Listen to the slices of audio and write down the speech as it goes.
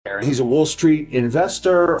He's a Wall Street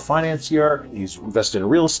investor, financier. He's invested in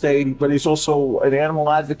real estate, but he's also an animal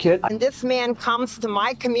advocate. And this man comes to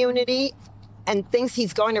my community and thinks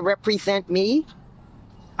he's going to represent me.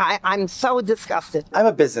 I'm so disgusted. I'm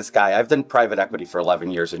a business guy. I've done private equity for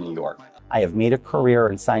 11 years in New York. I have made a career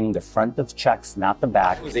in signing the front of checks, not the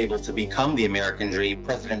back. I was able to become the American dream.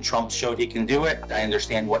 President Trump showed he can do it. I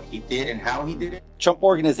understand what he did and how he did it. Trump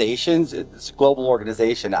Organizations, it's a global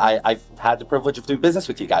organization. I've had the privilege of doing business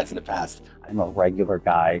with you guys in the past. I'm a regular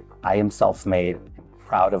guy. I am self-made. I'm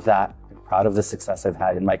proud of that. I'm proud of the success I've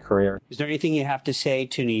had in my career. Is there anything you have to say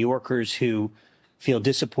to New Yorkers who feel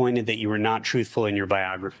disappointed that you were not truthful in your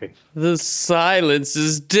biography? The silence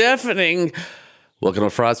is deafening. Welcome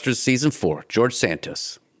to Fraudsters Season 4. George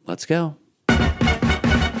Santos. Let's go.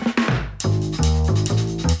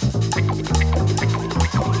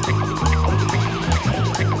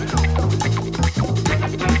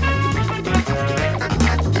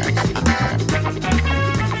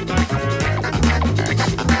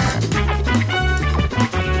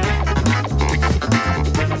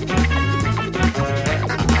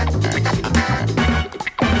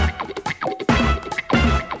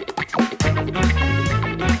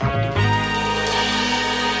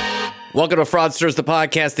 Welcome to Fraudsters, the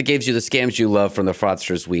podcast that gives you the scams you love from the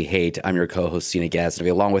fraudsters we hate. I'm your co-host, Sina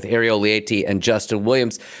Ghaznavi, along with Ariel Lieti and Justin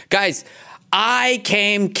Williams. Guys, I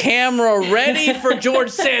came camera ready for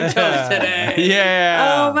George Santos today.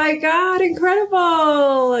 Yeah. Oh my God,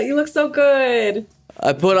 incredible. You look so good.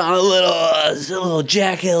 I put on a little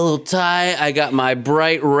jacket, a little tie. I got my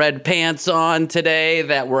bright red pants on today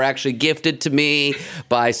that were actually gifted to me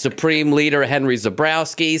by Supreme Leader Henry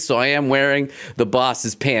Zabrowski. So I am wearing the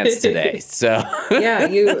boss's pants today. So yeah,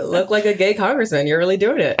 you look like a gay congressman. You're really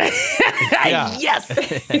doing it. Yes.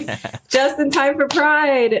 Just in time for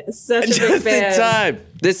Pride. Such a big fan. Just in time.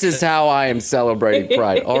 This is how I am celebrating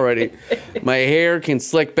Pride already. My hair can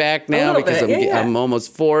slick back now because I'm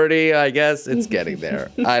almost 40, I guess. It's getting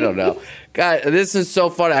there. I don't know. God, this is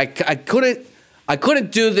so funny. I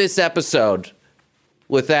couldn't do this episode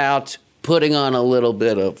without putting on a little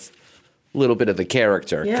bit of the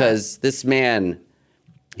character, because this man,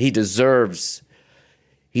 he deserves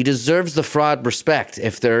the fraud respect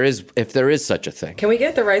if there is such a thing. Can we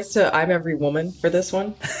get the rights to I'm Every Woman for this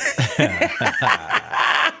one?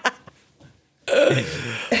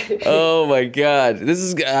 Oh my God.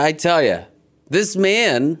 I tell you, this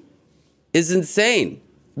man is insane.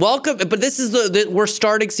 Welcome. But this is we're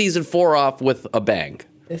starting season 4 off with a bang.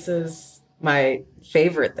 This is my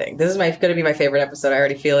favorite thing. This is going to be my favorite episode. I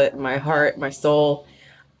already feel it in my heart, my soul.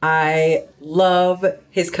 I love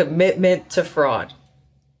his commitment to fraud.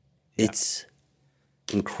 It's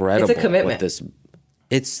incredible. It's a commitment.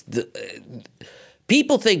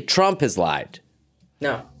 People think Trump has lied.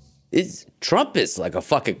 No. Trump is like a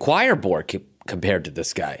fucking choir board compared to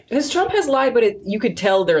this guy. Because Trump has lied, but you could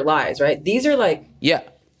tell they're lies, right? These are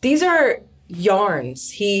these are yarns.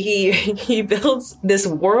 He builds this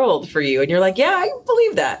world for you, and you're like, yeah, I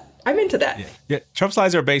believe that. I'm into that. Yeah. Trump's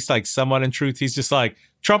lies are based like somewhat in truth. He's just like,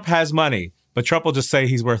 Trump has money, but Trump will just say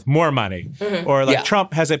he's worth more money. Mm-hmm. Or like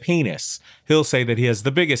Trump has a penis. He'll say that he has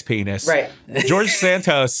the biggest penis. Right. George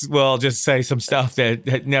Santos will just say some stuff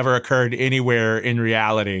that never occurred anywhere in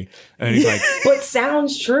reality. And he's like, but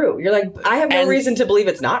sounds true. You're like, I have no reason to believe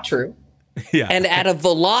it's not true. Yeah. And at a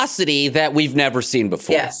velocity that we've never seen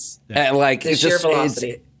before. Yes. And like it's sheer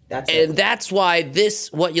velocity. That's why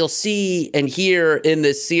what you'll see and hear in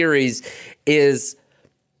this series is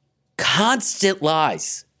constant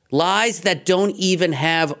lies. Lies that don't even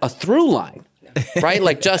have a through line, right?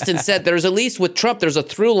 Like Justin said, there's at least with Trump, there's a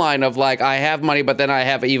through line of like, I have money, but then I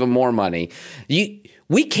have even more money.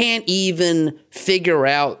 We can't even figure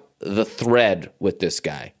out the thread with this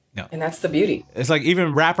guy. No. And that's the beauty. It's like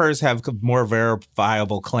even rappers have more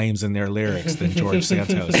verifiable claims in their lyrics than George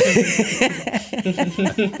Santos.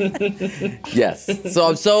 Yes. So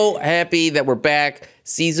I'm so happy that we're back.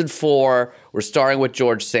 Season 4. We're starting with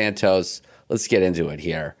George Santos. Let's get into it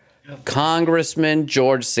here. Congressman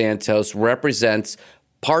George Santos represents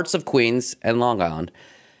parts of Queens and Long Island.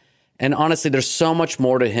 And honestly, there's so much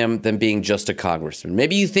more to him than being just a congressman.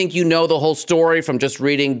 Maybe you think you know the whole story from just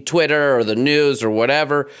reading Twitter or the news or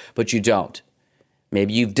whatever, but you don't.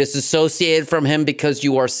 Maybe you've disassociated from him because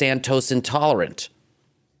you are Santos intolerant.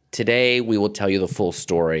 Today, we will tell you the full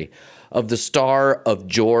story of the star of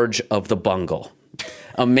George of the Bungle.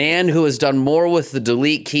 A man who has done more with the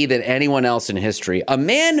delete key than anyone else in history. A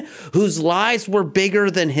man whose lies were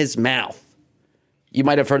bigger than his mouth. You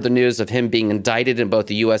might have heard the news of him being indicted in both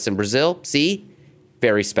the U.S. and Brazil. See?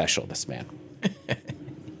 Very special, this man.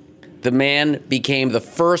 The man became the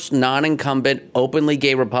first non-incumbent, openly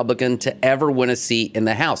gay Republican to ever win a seat in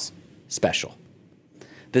the House. Special.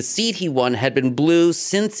 The seat he won had been blue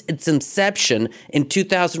since its inception in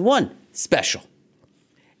 2001. Special.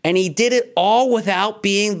 And he did it all without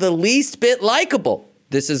being the least bit likable.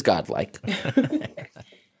 This is godlike.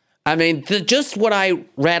 I mean, just what I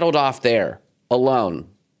rattled off there alone.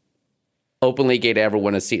 Openly gay to ever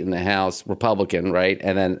win a seat in the House, Republican, right?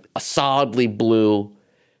 And then a solidly blue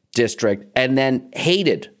district, and then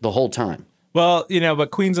hated the whole time. Well,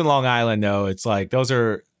 but Queens and Long Island, though, it's like those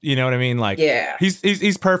are, you know what I mean? Like, yeah,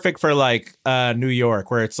 he's perfect for like New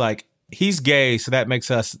York, where it's like he's gay, so that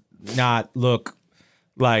makes us not look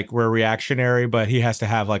like we're reactionary, but he has to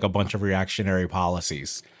have like a bunch of reactionary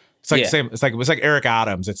policies. It's like the same. It's like Eric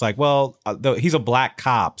Adams. It's like, well, he's a black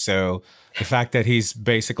cop, so the fact that he's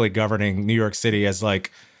basically governing New York City as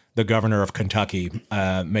like the governor of Kentucky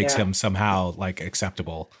makes him somehow like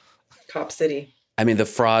acceptable. Cop City. I mean, the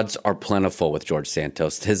frauds are plentiful with George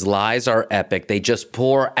Santos. His lies are epic. They just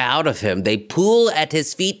pour out of him. They pool at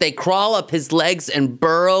his feet. They crawl up his legs and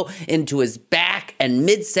burrow into his back and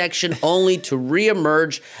midsection only to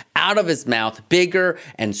reemerge out of his mouth bigger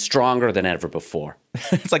and stronger than ever before.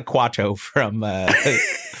 It's like Quato from,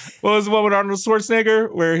 what was the one with Arnold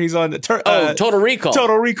Schwarzenegger where he's on the... Total Recall.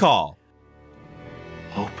 Total Recall.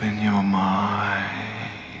 Open your mind.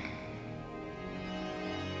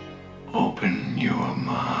 Open your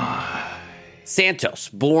mind. Santos,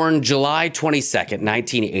 born July 22nd,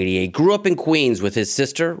 1988, grew up in Queens with his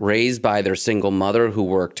sister, raised by their single mother who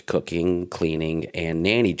worked cooking, cleaning, and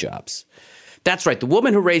nanny jobs. That's right, the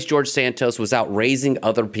woman who raised George Santos was out raising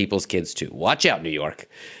other people's kids too. Watch out, New York.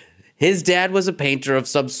 His dad was a painter of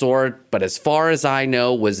some sort, but as far as I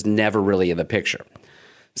know, was never really in the picture.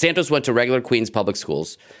 Santos went to regular Queens public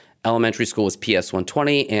schools. Elementary school was PS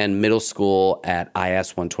 120 and middle school at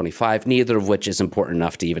IS 125, neither of which is important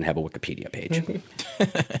enough to even have a Wikipedia page.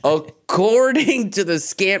 According to the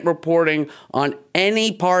scant reporting on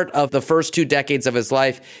any part of the first 2 decades of his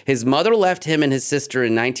life, his mother left him and his sister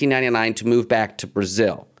in 1999 to move back to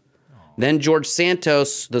Brazil. Then George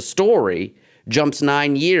Santos, the story, jumps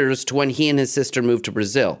 9 years to when he and his sister moved to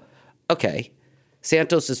Brazil. Okay,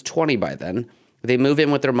 Santos is 20 by then. They move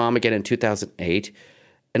in with their mom again in 2008.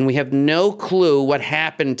 And we have no clue what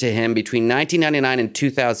happened to him between 1999 and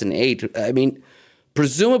 2008. I mean,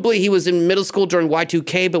 presumably he was in middle school during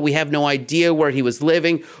Y2K, but we have no idea where he was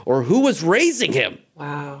living or who was raising him.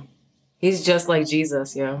 Wow. He's just like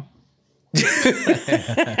Jesus, yo.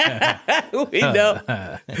 We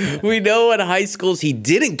know what high schools he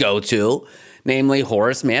didn't go to, namely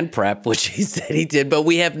Horace Mann Prep, which he said he did, but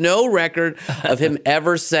we have no record of him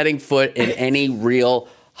ever setting foot in any real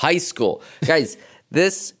high school. Guys,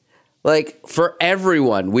 this, like, for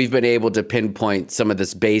everyone, we've been able to pinpoint some of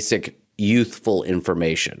this basic youthful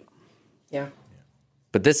information. Yeah.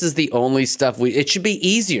 But this is the only stuff it should be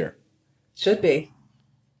easier. Should be.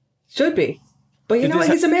 But you know what?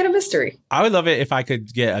 He's a man of mystery. I would love it if I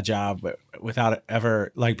could get a job without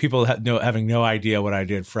ever, like, people having no idea what I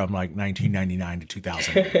did from, like, 1999 to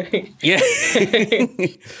 2000. Yeah.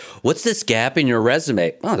 What's this gap in your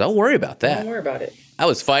resume? Oh, don't worry about that. Don't worry about it. I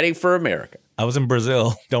was fighting for America. I was in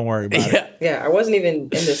Brazil. Don't worry about it. Yeah, I wasn't even in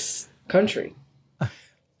this country. I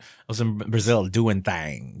was in Brazil doing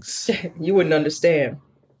things. You wouldn't understand.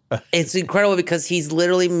 It's incredible because he's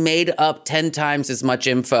literally made up 10 times as much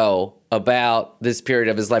info about this period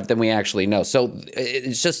of his life than we actually know. So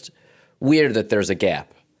it's just weird that there's a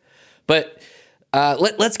gap. But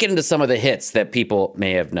let's get into some of the hits that people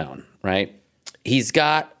may have known, right? He's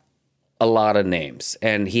got a lot of names.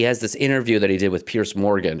 And he has this interview that he did with Piers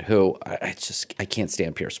Morgan, who I can't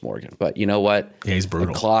stand Piers Morgan. But you know what? Yeah, he's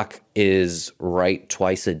brutal. The clock is right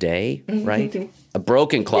twice a day, right? A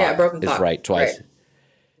broken clock is right twice.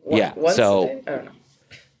 Right. Once so a day? I don't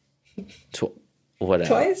know. Whatever.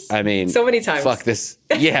 Twice? I mean, so many times. Fuck this.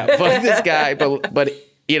 Yeah, fuck this guy. But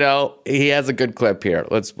you know, he has a good clip here.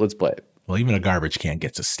 Let's play it. Well, even a garbage can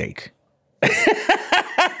gets a steak.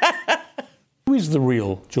 Who is the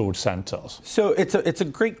real George Santos? So it's a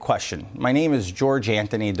great question. My name is George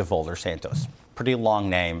Anthony DeVolder Santos. Pretty long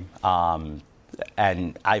name.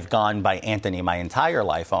 And I've gone by Anthony my entire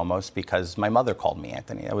life almost because my mother called me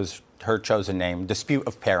Anthony. That was her chosen name. Dispute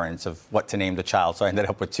of parents of what to name the child. So I ended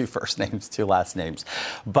up with 2 first names, 2 last names.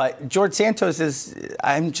 But George Santos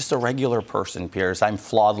I'm just a regular person, Piers. I'm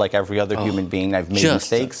flawed like every other human being. I've made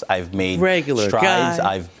mistakes. I've made strides.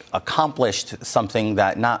 Guy. I've accomplished something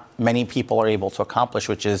that not many people are able to accomplish,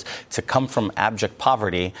 which is to come from abject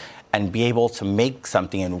poverty and be able to make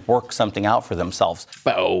something and work something out for themselves.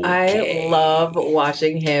 Okay. I love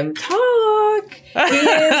watching him talk. He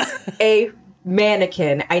is a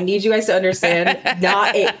mannequin. I need you guys to understand.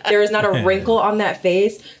 There is not a wrinkle on that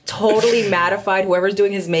face. Totally mattified. Whoever's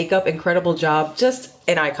doing his makeup, incredible job. Just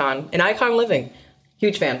an icon living.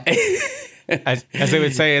 Huge fan. As they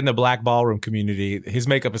would say in the black ballroom community, his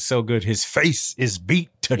makeup is so good, his face is beat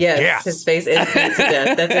to death. Yes, his face is beat to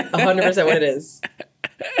death. That's 100% what it is.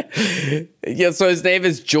 Yeah, so his name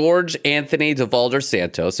is George Anthony DeVolder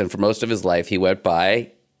Santos, and for most of his life, he went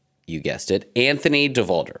by, you guessed it, Anthony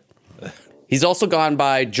DeVolder. He's also gone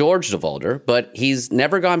by George DeVolder, but he's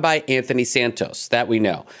never gone by Anthony Santos. That we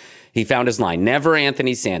know. He found his line. Never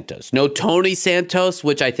Anthony Santos. No Tony Santos,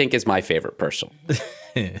 which I think is my favorite personally.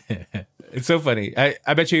 It's so funny.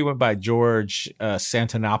 I bet you he went by George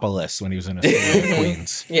Santonopoulos when he was in a store in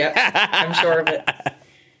Queens. Yeah, I'm sure of it.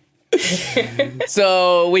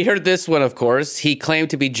 So we heard this one, of course. He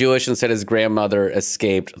claimed to be Jewish and said his grandmother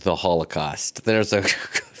escaped the Holocaust. There's a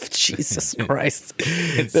Jesus Christ.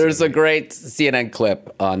 There's a great CNN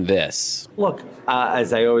clip on this. Look,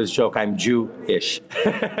 as I always joke, I'm Jew-ish.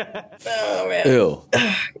 Oh, man. Ew.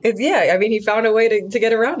 I mean, he found a way to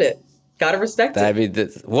get around it. Gotta respect it. I mean,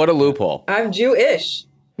 what a loophole. I'm Jewish.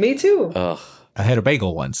 Me too. Ugh. I had a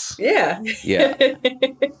bagel once. Yeah. Yeah.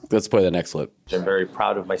 Let's play the next clip. I'm very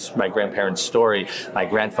proud of my grandparents' story. My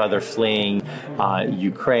grandfather fleeing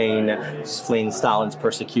Ukraine, fleeing Stalin's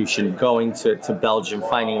persecution, going to Belgium,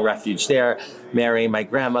 finding refuge there, marrying my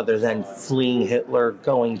grandmother, then fleeing Hitler,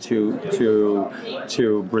 going to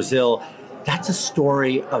Brazil. That's a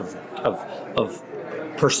story of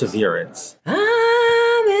perseverance.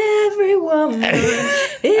 I'm every woman.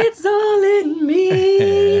 It's all in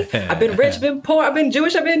me. I've been rich, been poor, I've been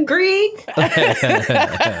Jewish, I've been Greek.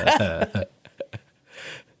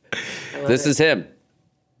 This is him.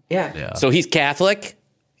 Yeah. So he's Catholic.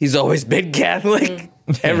 He's always been Catholic.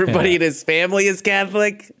 Mm-hmm. Everybody in his family is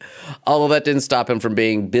Catholic. Although that didn't stop him from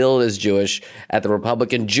being billed as Jewish at the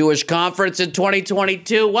Republican Jewish Conference in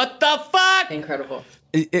 2022. What the fuck? Incredible.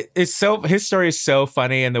 It's so, his story is so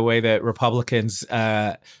funny in the way that Republicans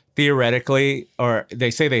theoretically, or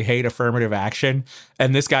they say they hate affirmative action,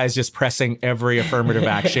 and this guy's just pressing every affirmative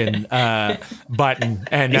action button,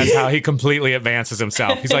 and that's how he completely advances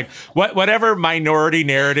himself. He's like, whatever minority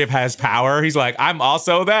narrative has power, he's like, I'm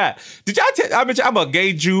also that. Did y'all I'm a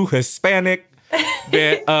gay Jew, Hispanic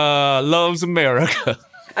that loves America.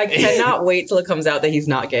 I cannot wait till it comes out that he's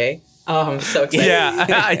not gay. Oh, I'm so excited.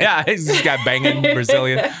 Yeah, he's this guy banging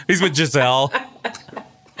Brazilian. He's with Giselle.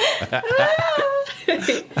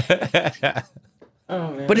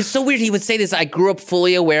 Oh, man. But it's so weird. He would say this. I grew up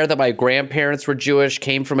fully aware that my grandparents were Jewish,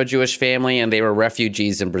 came from a Jewish family, and they were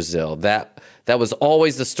refugees in Brazil. That was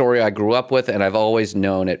always the story I grew up with, and I've always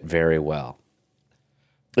known it very well.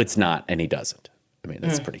 It's not, and he doesn't. I mean,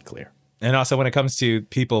 that's pretty clear. And also, when it comes to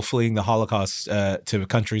people fleeing the Holocaust to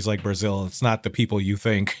countries like Brazil, it's not the people you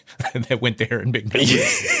think that went there in big numbers.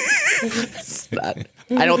 It's not.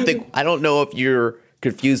 I don't know if you're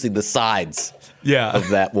confusing the sides of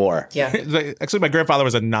that war. Yeah. Actually, my grandfather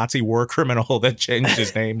was a Nazi war criminal that changed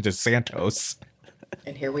his name to Santos.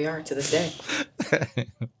 And here we are to this day.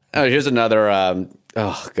 Oh, here's another.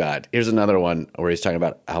 Here's another one where he's talking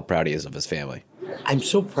about how proud he is of his family. I'm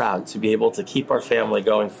so proud to be able to keep our family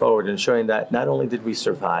going forward and showing that not only did we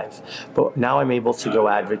survive, but now I'm able to go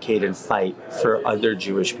advocate and fight for other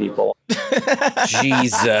Jewish people.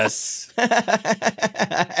 Jesus.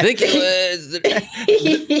 I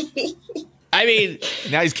mean,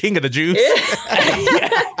 now he's king of the Jews.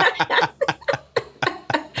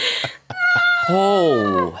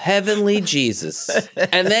 Oh, heavenly Jesus.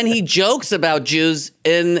 And then he jokes about Jews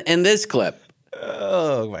in this clip.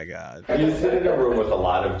 Oh, my God. You sit in a room with a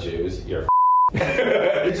lot of Jews, you're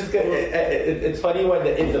it's funny when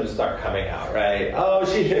the isms start coming out, right? Oh,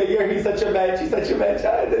 he's such a man, she's such a man,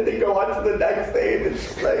 and then they go on to the next thing, and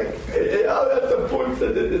it's like, that's a point,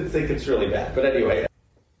 it's really bad. But anyway.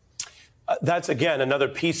 That's, again, another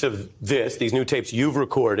piece of these new tapes you've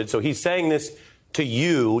recorded. So he's saying this to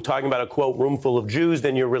you, talking about a, quote, room full of Jews,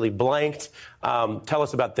 then you're really blanked. Tell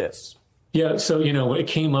us about this. Yeah, so, it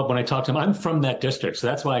came up when I talked to him. I'm from that district, so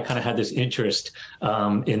that's why I kind of had this interest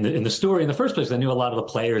in the story in the first place. I knew a lot of the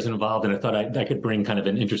players involved, and I thought I could bring kind of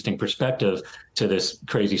an interesting perspective to this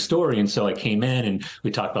crazy story. And so I came in, and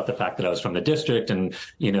we talked about the fact that I was from the district, and,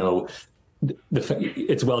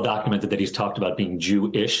 it's well documented that he's talked about being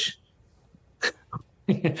Jewish.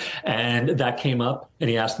 And that came up, and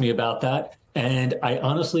he asked me about that. And I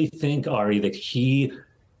honestly think, Ari, that he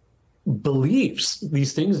believes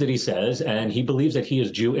these things that he says, and he believes that he is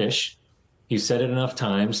Jewish. He said it enough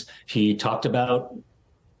times. He talked about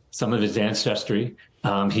some of his ancestry,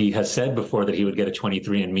 He has said before that he would get a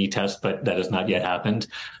 23andMe test, but that has not yet happened.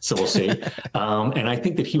 So we'll see. And I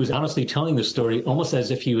think that he was honestly telling the story almost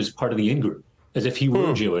as if he was part of the in-group, as if he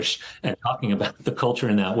were Jewish and talking about the culture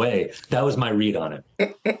in that way. That was my read on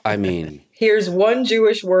it. I mean, Here's one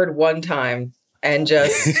Jewish word one time and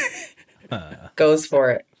just goes for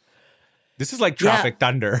it. This is like Tropic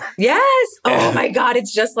Thunder. Yes. Oh my God,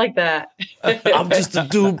 it's just like that. I'm just a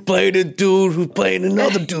dude playing a dude who's playing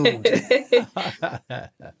another dude.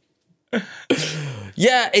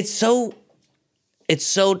 Yeah, it's so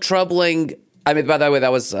troubling. I mean, by the way,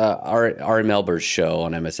 that was Ari Melber's show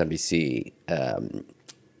on MSNBC. And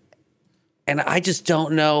I just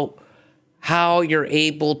don't know how you're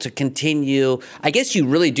able to continue. I guess you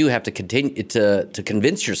really do have to continue to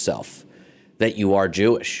convince yourself that you are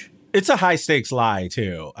Jewish. It's a high stakes lie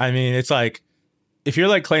too. I mean, it's like if you're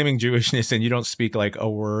like claiming Jewishness and you don't speak like a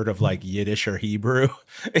word of like Yiddish or Hebrew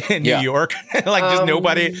in New York, like just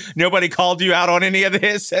nobody called you out on any of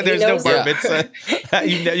this. And there's no bar mitzvah.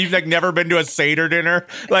 You've like never been to a Seder dinner.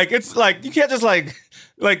 Like it's like you can't just like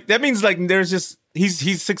that means like there's just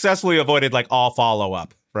he's successfully avoided like all follow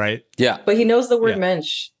up, right? Yeah, but he knows the word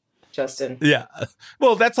mensch, Justin. Yeah,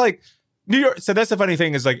 well, that's like New York. So that's the funny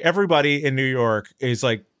thing is like everybody in New York is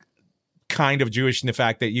like kind of Jewish in the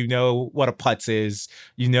fact that you know what a putz is,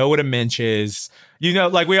 you know what a mensch is, you know,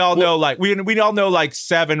 like we all know like we all know like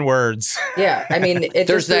 7 words. Yeah, I mean, it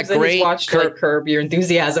there's just proves that he's watched Curb Your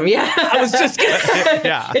Enthusiasm. Yeah, I was just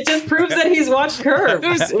yeah. It just proves that he's watched Curb.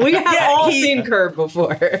 We have all seen Curb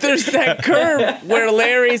before. There's that Curb where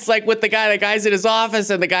Larry's like with the guy's in his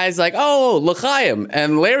office, and the guy's like, "Oh, l'chaim,"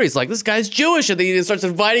 and Larry's like, "This guy's Jewish," and then he starts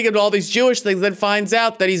inviting him to all these Jewish things, then finds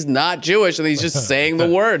out that he's not Jewish, and he's just saying the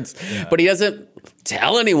words, but he doesn't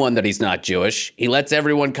tell anyone that he's not Jewish. He lets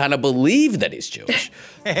everyone kind of believe that he's Jewish.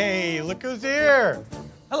 Hey, look who's here.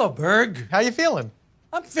 Hello, Berg. How you feeling?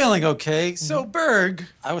 I'm feeling okay. So, Berg,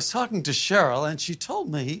 I was talking to Cheryl, and she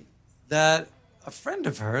told me that a friend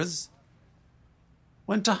of hers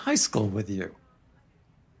went to high school with you.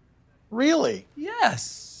 Really?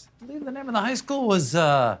 Yes. I believe the name of the high school was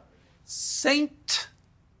St.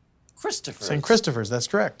 Christopher's. St. Christopher's, that's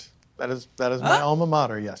correct. That is my alma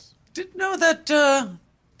mater, yes. Didn't know that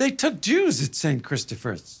they took Jews at St.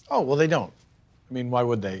 Christopher's. Oh, well, they don't. I mean, why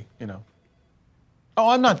would they, you know? Oh,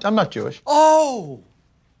 I'm not Jewish. Oh,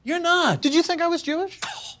 you're not. Did you think I was Jewish?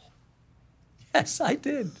 Yes, I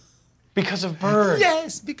did. Because of Berg.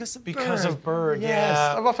 Yes, because of Berg. Because of Berg, Yes.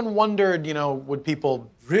 yeah. I've often wondered, you know, would people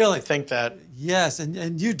really think that? Yes,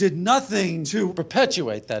 and you did nothing to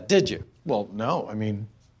perpetuate that, did you? Well, no. I mean,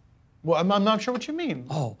 well, I'm not sure what you mean.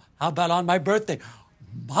 Oh, how about on my birthday?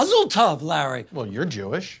 Mazel tov, Larry. Well, you're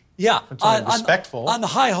Jewish. Yeah. That's only respectful. On the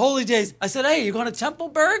high holy days, I said, "Hey, you going to Temple,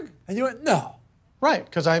 Berg?" And you went, "No." Right,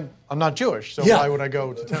 because I'm not Jewish, so Yeah. why would I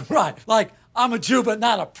go to temple? Right, like I'm a Jew, but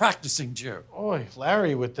not a practicing Jew. Oy,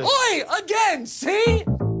 Larry with this. Oi, again, see?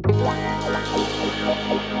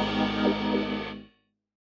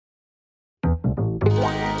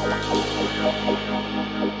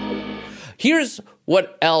 Here's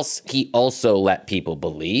what else he also let people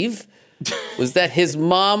believe was that his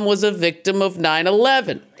mom was a victim of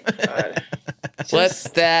 9/11.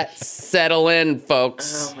 Let that settle in,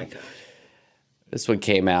 folks. Oh my God. This one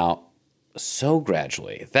came out so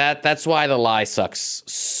gradually. That's why the lie sucks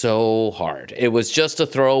so hard. It was just a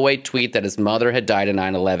throwaway tweet that his mother had died in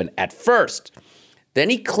 9/11 at first. Then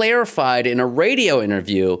he clarified in a radio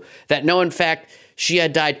interview that no, in fact, she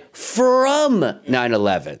had died from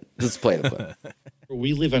 9/11. Let's play the clip.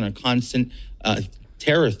 We live on a constant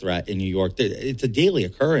terror threat in New York. It's a daily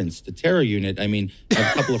occurrence. The terror unit, I mean, I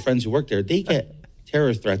have a couple of friends who work there. They get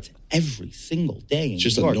terror threats every single day in It's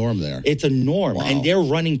just New a York. norm there. It's a norm, Wow. and they're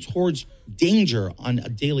running towards danger on a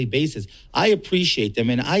daily basis. I appreciate them,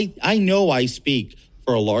 and I know I speak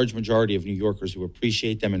for a large majority of New Yorkers who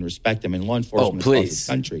appreciate them and respect them in law enforcement across this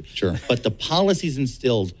country. Sure. But the policies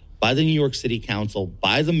instilled by the New York City Council,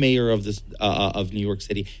 by the mayor of this of New York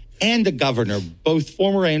City, and the governor, both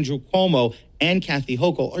former Andrew Cuomo and Kathy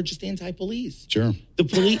Hochul, are just anti-police. Sure. The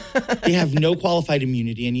police, they have no qualified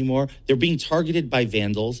immunity anymore. They're being targeted by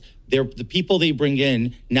vandals. The people they bring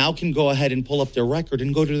in now can go ahead and pull up their record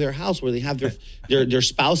and go to their house where they have their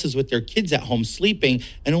spouses with their kids at home sleeping,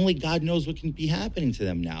 and only God knows what can be happening to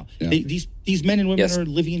them now. Yeah. These men and women Yes. are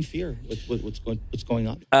living in fear with what's going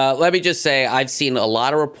on. Let me just say, I've seen a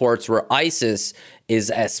lot of reports where ISIS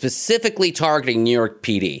is specifically targeting New York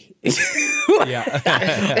PD.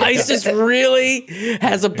 ISIS really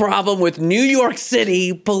has a problem with New York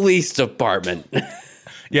City Police Department.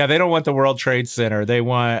 Yeah, they don't want the World Trade Center. They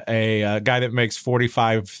want a guy that makes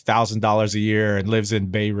 $45,000 a year and lives in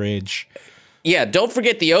Bay Ridge. Yeah, don't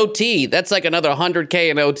forget the OT. That's like another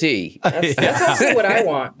 $100K in OT. That's also what I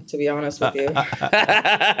want, to be honest with you.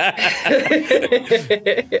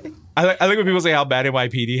 I like when people say how bad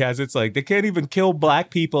NYPD has it. It's like they can't even kill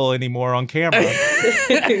black people anymore on camera.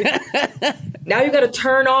 Now you got to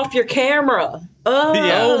turn off your camera. Oh,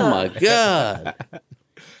 Yeah. Oh my God.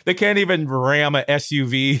 They can't even ram a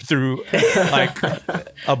SUV through like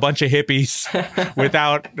a bunch of hippies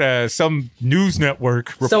without some news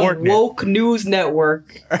network reporting Some woke news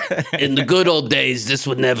network. In the good old days, this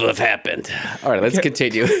would never have happened. All right, let's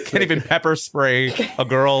continue. Can't even pepper spray a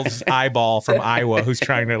girl's eyeball from Iowa who's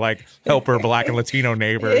trying to like help her black and Latino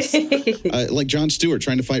neighbors. Like Jon Stewart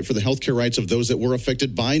trying to fight for the healthcare rights of those that were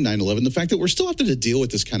affected by 9/11. The fact that we're still having to deal with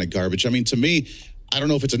this kind of garbage. I mean, to me, I don't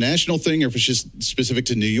know if it's a national thing or if it's just specific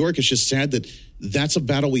to New York. It's just sad that that's a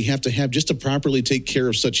battle we have just to properly take care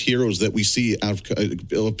of such heroes that we see out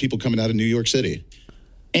of people coming out of New York City.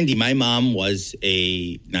 Andy, my mom was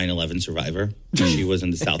a 9/11 survivor. She was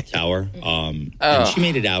in the South Tower. And she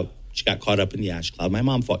made it out. She got caught up in the ash cloud. My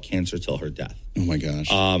mom fought cancer till her death. Oh, my gosh.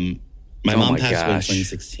 My mom passed away in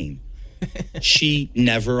 2016. She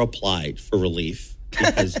never applied for relief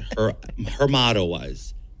because her motto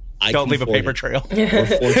was, don't leave a paper trail. We're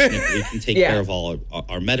fortunate. We can take care of all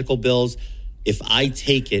our medical bills. If I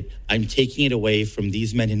take it, I'm taking it away from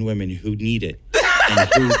these men and women who need it and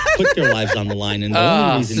who put their lives on the line. And the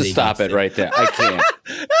only reason they Stop it right there. I can't.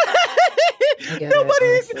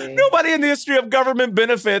 Nobody in the history of government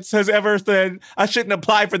benefits has ever said, I shouldn't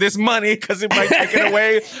apply for this money because it might take it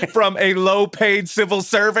away from a low-paid civil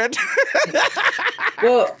servant.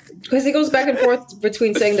 Well, because he goes back and forth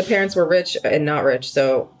between saying the parents were rich and not rich.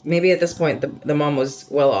 So maybe at this point, the mom was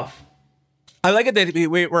well off. I like it that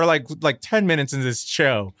we're like 10 minutes into this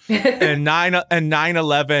show, and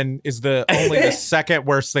 9/11 is only the second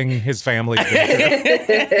worst thing his family's been through.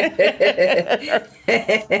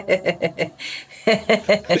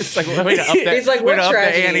 It's like way to up that. He's like, way what to up the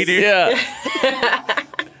tragedies? ante, dude. Yeah.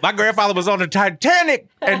 My grandfather was on the Titanic,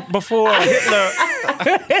 and before Hitler.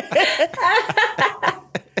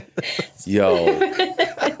 Yo.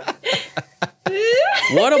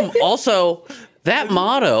 Also, that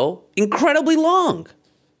motto, incredibly long.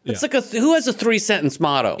 It's like who has a 3-sentence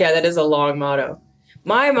motto? Yeah, that is a long motto.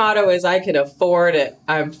 My motto is I can afford it.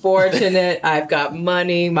 I'm fortunate. I've got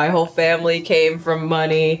money. My whole family came from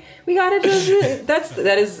money. We gotta do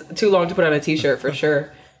that is too long to put on a t-shirt for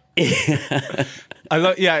sure.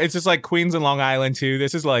 It's just like Queens and Long Island too.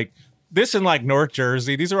 This is like North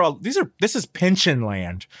Jersey. This is pension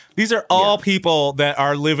land. These are all people that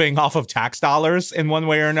are living off of tax dollars in one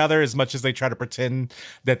way or another, as much as they try to pretend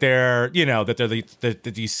that they're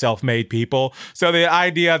these self-made people. So the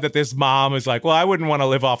idea that this mom is like, well, I wouldn't want to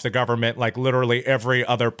live off the government like literally every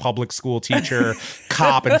other public school teacher,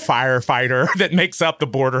 cop, and firefighter that makes up the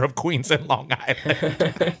border of Queens and Long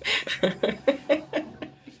Island.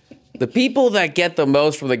 The people that get the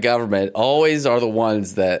most from the government always are the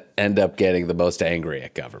ones that end up getting the most angry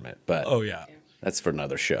at government. But that's for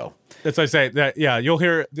another show. That's what I say. That you'll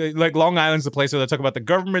hear like Long Island's the place where they talk about the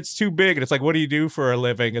government's too big, and it's like, what do you do for a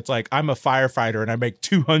living? It's like, I'm a firefighter and I make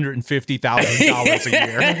 $250,000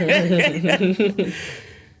 a year.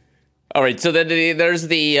 All right, so then there's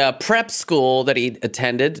the prep school that he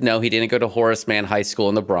attended. No, he didn't go to Horace Mann High School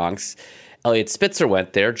in the Bronx. Elliot Spitzer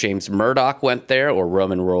went there. James Murdoch went there, or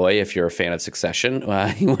Roman Roy, if you're a fan of Succession.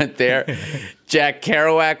 He went there. Jack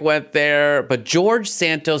Kerouac went there, but George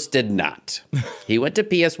Santos did not. He went to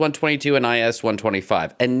PS 122 and IS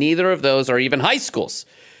 125, and neither of those are even high schools.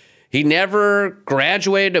 He never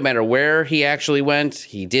graduated, no matter where he actually went.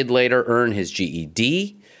 He did later earn his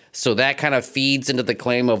GED, so that kind of feeds into the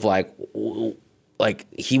claim of like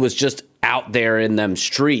he was just out there in them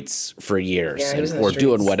streets for years or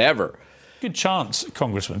doing whatever. Good chance,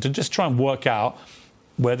 Congressman, to just try and work out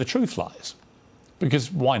where the truth lies.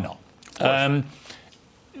 Because why not?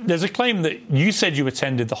 There's a claim that you said you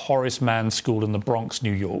attended the Horace Mann School in the Bronx,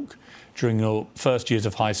 New York, during your first years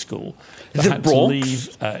of high school. But had to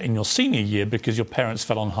leave in your senior year because your parents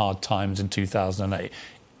fell on hard times in 2008.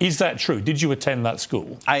 Is that true? Did you attend that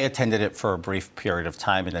school? I attended it for a brief period of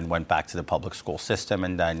time and then went back to the public school system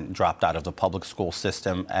and then dropped out of the public school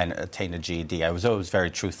system and attained a GED. I was always very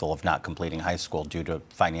truthful of not completing high school due to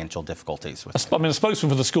financial difficulties. A spokesman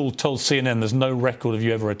for the school told CNN there's no record of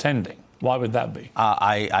you ever attending. Why would that be?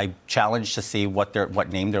 I challenge to see what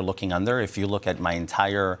name they're looking under. If you look at my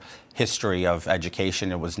entire history of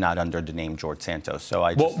education, it was not under the name George Santos. So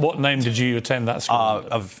what name did you attend that school?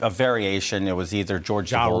 A variation. It was either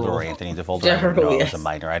George DeVolder or Anthony DeVolder. I don't know. It was a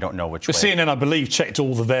minor. I don't know which way. CNN, I believe, checked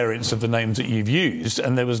all the variants of the names that you've used,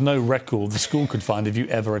 and there was no record the school could find of you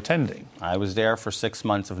ever attending. I was there for 6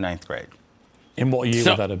 months of ninth grade. In what year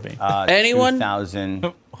would that have been? Anyone?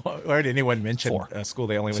 2000. Where did anyone mention a school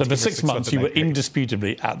they only went so to? For 6 months, you were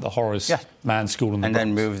indisputably at the Horace Mann School in the and Bronx.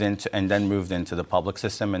 then moved into the public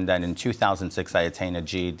system. And then in 2006, I attained a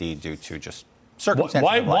GED due to just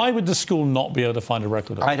circumstances. Why would the school not be able to find a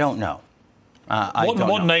record of it? I don't know.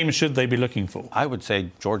 What name should they be looking for? I would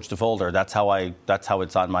say George DeVolder. That's how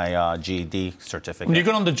it's on my GED certificate. When you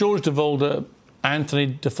got on the George DeVolder, Anthony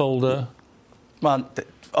DeVolder. Well,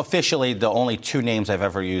 officially, the only two names I've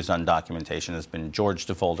ever used on documentation has been George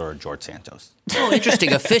DeVolder or George Santos. Oh,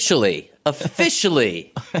 interesting. Officially.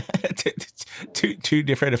 two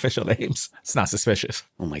different official names. It's not suspicious.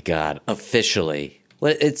 Oh my God. Officially.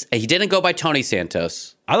 Well, he didn't go by Tony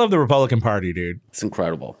Santos. I love the Republican Party, dude. It's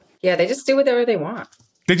incredible. Yeah, they just do whatever they want.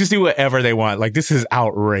 They just do whatever they want. Like, this is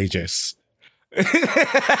outrageous.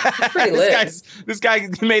 Pretty lit. This guy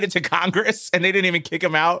made it to Congress and they didn't even kick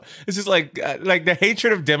him out. It's just like the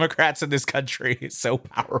hatred of Democrats in this country is so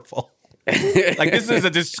powerful. Like, this is a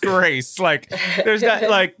disgrace. Like,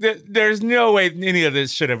 there's no way any of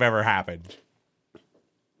this should have ever happened.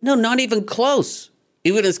 No, not even close.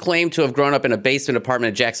 Even his claim to have grown up in a basement apartment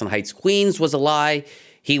in Jackson Heights, Queens was a lie.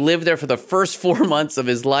 He lived there for the first 4 months of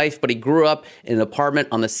his life, but he grew up in an apartment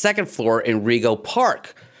on the second floor in Rego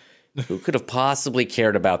Park. Who could have possibly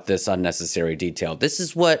cared about this unnecessary detail? This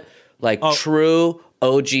is what true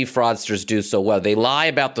OG fraudsters do so well. They lie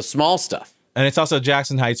about the small stuff. And it's also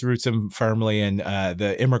Jackson Heights roots him firmly in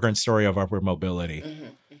the immigrant story of upward mobility. Mm-hmm.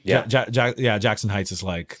 Yeah, Jackson Heights is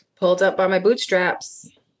like... Pulled up by my bootstraps.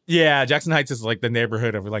 Yeah, Jackson Heights is like the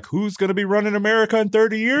neighborhood of like, who's going to be running America in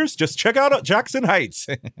 30 years? Just check out Jackson Heights.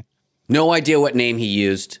 No idea what name he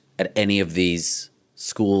used at any of these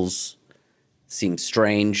schools. Seems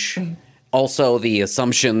strange. Also, the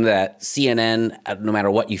assumption that CNN, no matter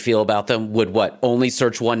what you feel about them, would only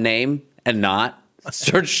search one name and not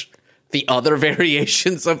search the other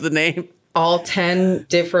variations of the name? All 10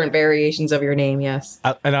 different variations of your name, yes.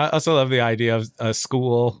 And I also love the idea of a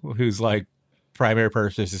school whose like primary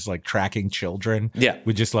purpose is like tracking children. Yeah.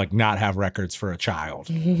 Would just like not have records for a child.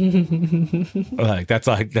 Like, that's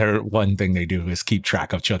like their one thing they do is keep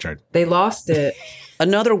track of children. They lost it.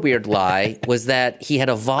 Another weird lie was that he had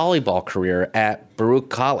a volleyball career at Baruch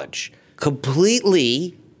College.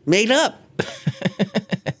 Completely made up.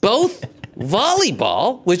 Both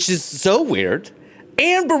volleyball, which is so weird,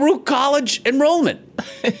 and Baruch College enrollment.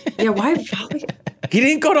 Yeah, why volleyball? He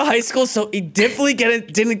didn't go to high school, so he definitely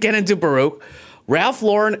didn't get into Baruch. Ralph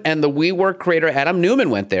Lauren and the WeWork creator Adam Newman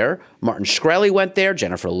went there. Martin Shkreli went there.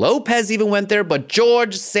 Jennifer Lopez even went there. But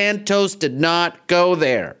George Santos did not go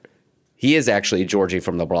there. He is actually Georgie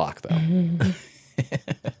from the block, though.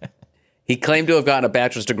 He claimed to have gotten a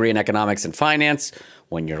bachelor's degree in economics and finance.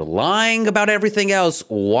 When you're lying about everything else,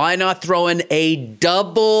 why not throw in a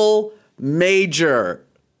double major?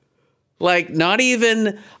 Like, not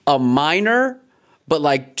even a minor, but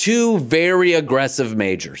like two very aggressive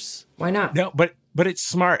majors. Why not? No, but it's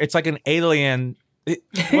smart. It's like an alien.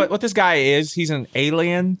 What this guy is, he's an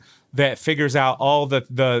alien that figures out all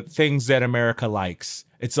the things that America likes.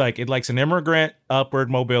 It's like it likes an immigrant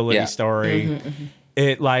upward mobility story. Mm-hmm, mm-hmm.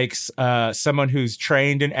 It likes someone who's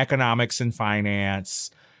trained in economics and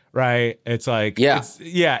finance, right? It's like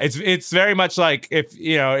it's very much like if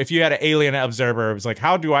you had an alien observer, it was like,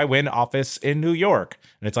 how do I win office in New York?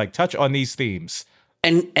 And it's like, touch on these themes.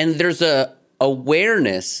 And there's a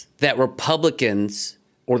awareness that Republicans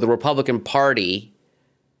or the Republican Party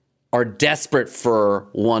are desperate for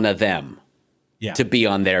one of them to be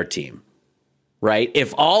on their team, right?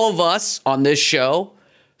 If all of us on this show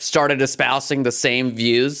started espousing the same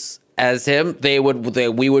views as him,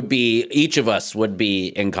 each of us would be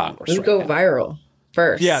in Congress. We'd go viral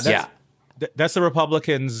first. Yeah, that's the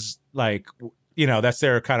Republicans, like, that's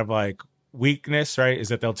their kind of like weakness, right? Is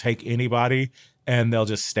that they'll take anybody and they'll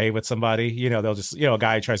just stay with somebody. They'll just, a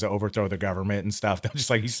guy tries to overthrow the government and stuff. They're just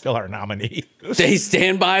like, he's still our nominee. They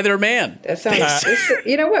stand by their man. That sounds,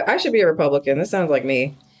 you know what? I should be a Republican. This sounds like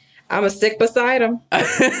me. I'm going to stick beside him.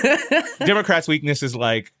 Democrats' weakness is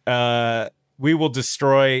like, we will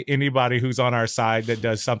destroy anybody who's on our side that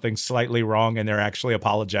does something slightly wrong and they're actually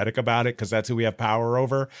apologetic about it because that's who we have power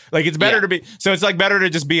over. Like, it's better to be, so it's like better to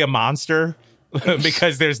just be a monster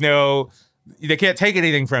because there's no they can't take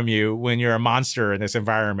anything from you when you're a monster in this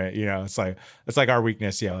environment. It's like our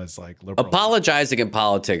weakness. It's like liberal. Apologizing in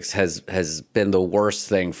politics has been the worst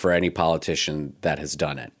thing for any politician that has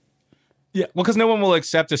done it. Yeah, well, because no one will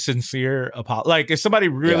accept a sincere apology. Like, if somebody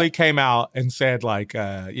really came out and said, like,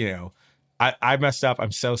 I messed up.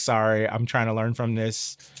 I'm so sorry. I'm trying to learn from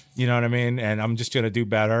this. You know what I mean? And I'm just going to do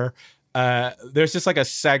better. There's just like a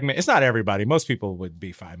segment. It's not everybody. Most people would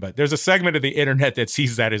be fine. But there's a segment of the internet that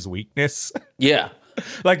sees that as weakness. Yeah.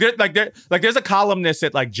 There's a columnist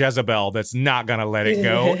at like Jezebel that's not going to let it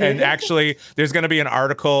go. And actually, there's going to be an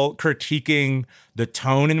article critiquing the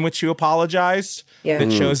tone in which you apologized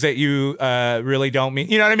that shows that you really don't mean.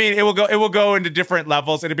 You know what I mean? It will go into different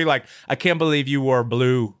levels. It'll be like, I can't believe you wore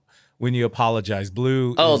blue when you apologize.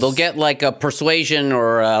 Blue. They'll get like a persuasion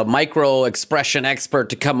or a micro expression expert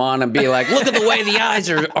to come on and be like, look at the way the eyes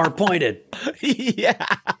are pointed. Yeah.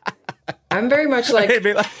 I'm very much like,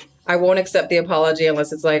 I won't accept the apology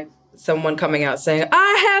unless it's like someone coming out saying,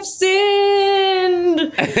 I have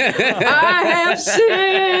sinned. I have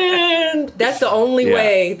sinned. That's the only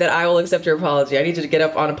way that I will accept your apology. I need you to get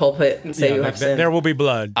up on a pulpit and say you have sinned. There will be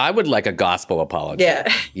blood. I would like a gospel apology. Yeah.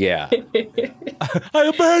 Yeah. I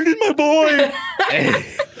abandoned my boy.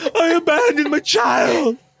 I abandoned my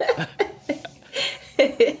child.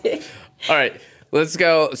 All right. Let's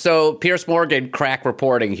go. So Piers Morgan, crack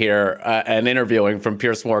reporting here and interviewing from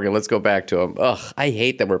Piers Morgan. Let's go back to him. Ugh, I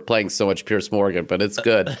hate that we're playing so much Piers Morgan, but it's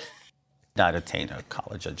good. Not attain a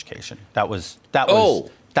college education. That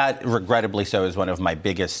regrettably so is one of my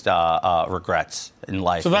biggest regrets in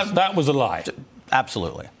life. So that was a lie.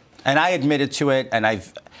 Absolutely. And I admitted to it, and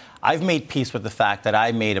I've made peace with the fact that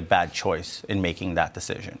I made a bad choice in making that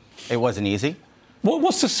decision. It wasn't easy.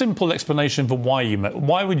 What's the simple explanation for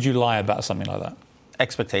why would you lie about something like that?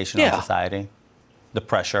 Expectation on society, the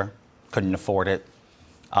pressure, couldn't afford it,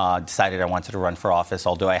 decided I wanted to run for office,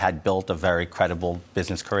 although I had built a very credible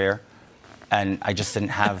business career. And I just didn't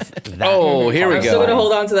have that. Oh, here we go. I'm still going to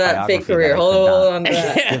hold on to that fake career. Hold on to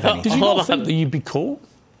that. Did you not think that you'd be cool?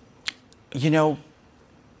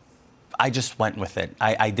 I just went with it.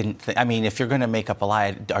 I didn't think, if you're going to make up a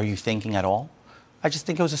lie, are you thinking at all? I just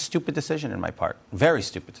think it was a stupid decision in my part. Very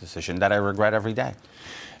stupid decision that I regret every day.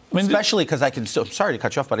 Especially because I'm sorry to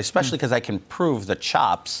cut you off, but especially because I can prove the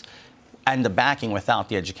chops and the backing without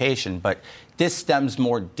the education. But this stems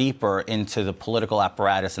more deeper into the political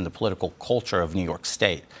apparatus and the political culture of New York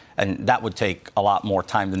State. And that would take a lot more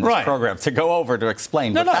time than this program to go over to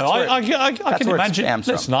explain. I can imagine.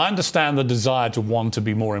 Listen, I understand the desire to want to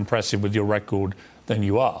be more impressive with your record than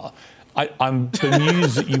you are. I'm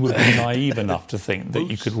bemused that you would be naive enough to think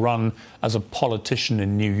that you could run as a politician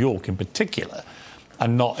in New York in particular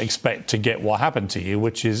and not expect to get what happened to you,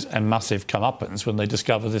 which is a massive comeuppance when they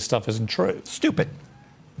discover this stuff isn't true. Stupid.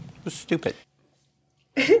 It was stupid.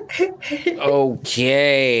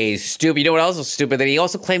 Okay, stupid. You know what else was stupid? That he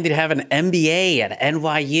also claimed he'd have an MBA at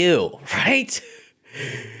NYU, right?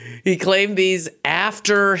 He claimed these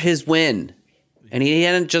after his win. And he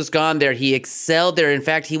hadn't just gone there. He excelled there. In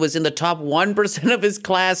fact, he was in the top 1% of his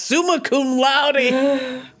class, summa cum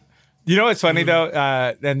laude. You know what's funny, though?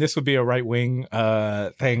 And this would be a right-wing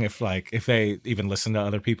thing if they even listen to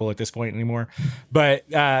other people at this point anymore. But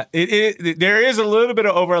there is a little bit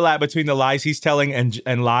of overlap between the lies he's telling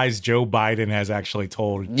and lies Joe Biden has actually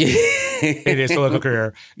told in his political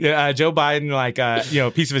career. Joe Biden,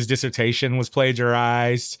 a piece of his dissertation was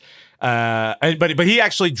plagiarized. But he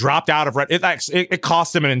actually dropped out of it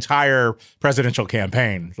cost him an entire presidential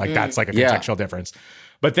campaign. That's like a contextual difference.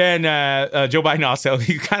 But then Joe Biden also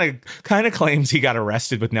he kind of claims he got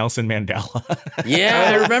arrested with Nelson Mandela. Yeah,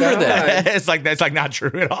 I remember that. It's like not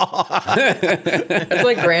true at all. It's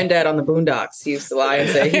like Granddad on the Boondocks. He used to lie and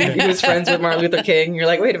say he was friends with Martin Luther King. You're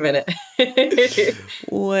like, wait a minute.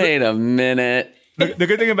 Wait a minute. The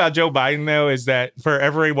good thing about Joe Biden, though, is that for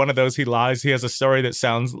every one of those he lies, he has a story that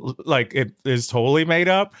sounds like it is totally made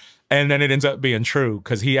up. And then it ends up being true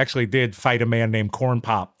because he actually did fight a man named Corn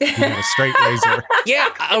Pop who had a straight razor. Yeah,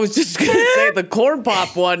 I was just going to say the Corn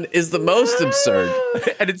Pop one is the most absurd.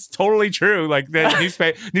 And it's totally true. Like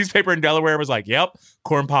the newspaper in Delaware was like, yep,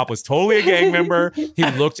 Corn Pop was totally a gang member. He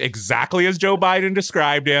looked exactly as Joe Biden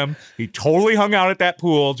described him. He totally hung out at that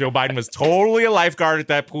pool. Joe Biden was totally a lifeguard at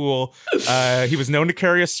that pool. He was known to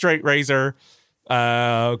carry a straight razor.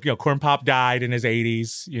 Corn Pop died in his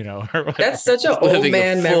 80s, That's such an old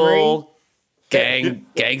man memory.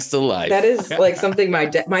 Gangsta life. That is like something my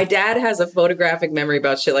dad has a photographic memory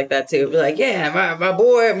about shit like that too. Be like, yeah, my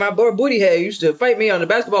boy Bootyhead used to fight me on the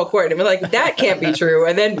basketball court, and we're like, that can't be true.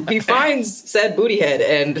 And then he finds said Bootyhead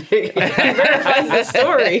and he verifies the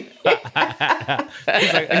story.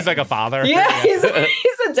 he's like a father. Yeah, he's a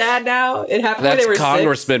dad now. It happened when they were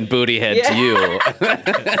Congressman 6. Bootyhead to you.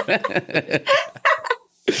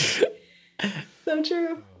 So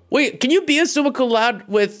true. Wait, can you be a summa cum laude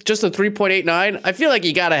with just a 3.89? I feel like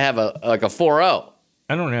you got to have a 4.0.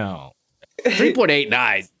 I don't know.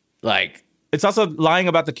 3.89, like. It's also lying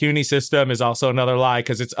about the CUNY system is also another lie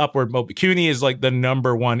because it's upward mobility. CUNY is like the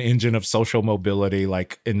number one engine of social mobility,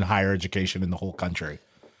 like in higher education in the whole country.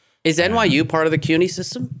 Is NYU part of the CUNY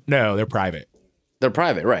system? No, they're private. They're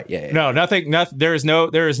private, right? Yeah. No, nothing. There is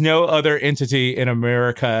no other entity in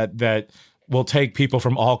America that will take people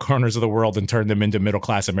from all corners of the world and turn them into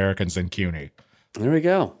middle-class Americans than CUNY. There we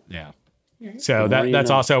go. Yeah. So that's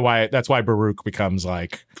also why Baruch becomes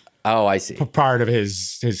like, oh, I see, part of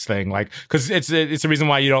his thing, like, because it's the reason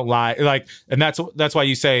why you don't lie, like, and that's why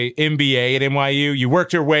you say MBA at NYU. You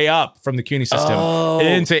worked your way up from the CUNY system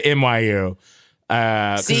into NYU.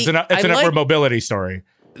 It's an upward mobility story.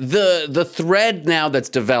 The thread now that's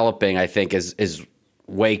developing, I think, is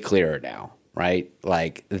way clearer now. Right?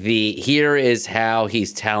 Like here is how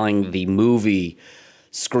he's telling the movie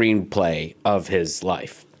screenplay of his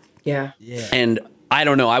life. Yeah. And I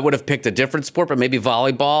don't know, I would have picked a different sport, but maybe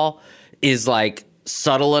volleyball is like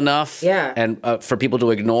subtle enough and for people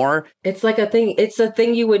to ignore. It's like a thing. It's a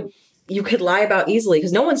thing you could lie about easily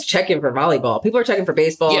because no one's checking for volleyball. People are checking for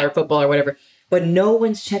baseball or football or whatever, but no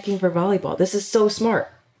one's checking for volleyball. This is so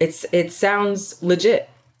smart. It sounds legit.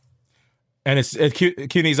 And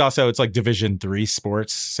CUNY's also, it's like Division III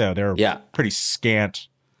sports. So there are pretty scant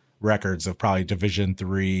records of probably Division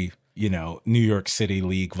III, New York City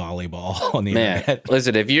League volleyball on the internet.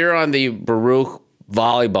 Listen, if you're on the Baruch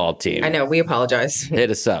volleyball team. I know, we apologize. Hit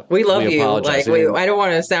us up. We love you. Apologize. I don't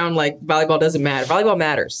want to sound like volleyball doesn't matter. Volleyball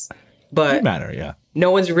matters. But you matter, yeah. No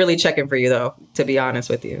one's really checking for you, though, to be honest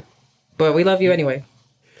with you. But we love you anyway.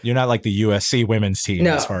 You're not like the USC women's team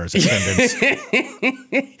as far as attendance.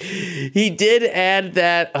 He did add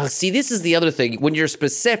that. Oh, see, this is the other thing. When you're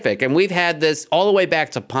specific, and we've had this all the way back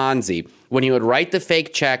to Ponzi, when he would write the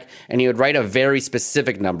fake check and he would write a very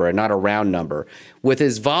specific number and not a round number. With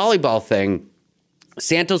his volleyball thing,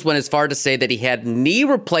 Santos went as far to say that he had knee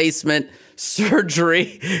replacement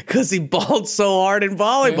surgery because he balled so hard in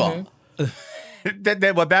volleyball.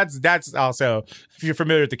 Mm-hmm. Well, that's also, if you're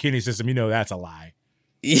familiar with the CUNY system, that's a lie.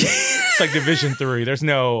 It's like Division III. There's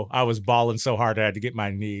no, I was balling so hard I had to get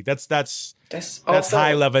my knee. That's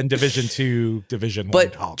high level in Division II, Division I.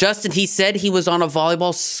 But Justin, he said he was on a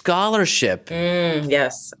volleyball scholarship.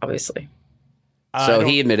 Yes, obviously. So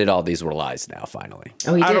he admitted all these were lies now. Finally,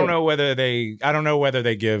 he did. I don't know whether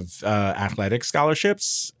they give athletic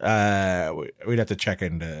scholarships. We'd have to check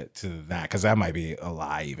into that because that might be a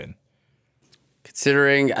lie even.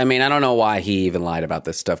 Considering, I don't know why he even lied about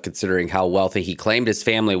this stuff, considering how wealthy he claimed his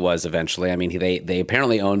family was eventually. They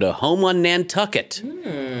apparently owned a home on Nantucket.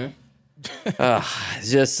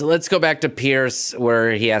 Just let's go back to Pierce,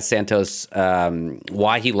 where he asked Santos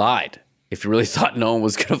why he lied. If he really thought no one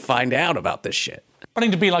was going to find out about this shit.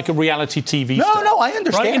 Wanting to be like a reality TV No, star. no, I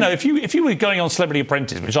understand. Right? If you were going on Celebrity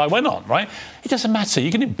Apprentice, which I went on, right? It doesn't matter.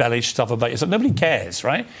 You can embellish stuff about yourself. Nobody cares,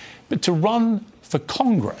 right? But to run for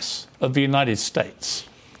Congress of the United States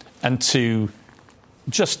and to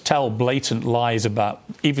just tell blatant lies about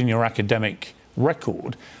even your academic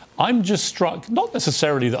record, I'm just struck, not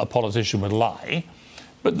necessarily that a politician would lie,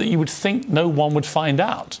 but that you would think no one would find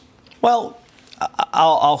out. Well,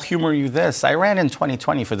 I'll humor you this. I ran in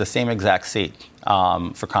 2020 for the same exact seat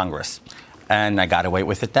for Congress. And I got away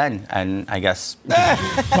with it then. And I guess...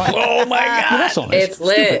 Oh, my God. Well, that's honest. It's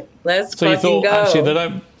lit. Let's so fucking you thought, go.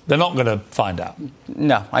 actually, they're not going to find out.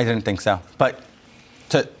 No, I didn't think so. But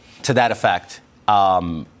to that effect,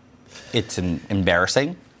 it's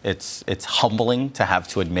embarrassing. It's humbling to have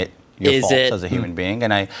to admit your faults as a human being.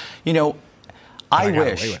 And I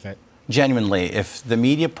wish, genuinely, if the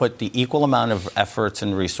media put the equal amount of efforts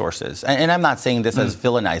and resources, and I'm not saying this as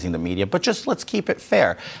villainizing the media, but just let's keep it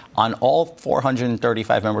fair, on all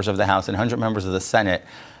 435 members of the House and 100 members of the Senate,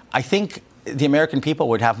 I think the American people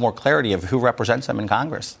would have more clarity of who represents them in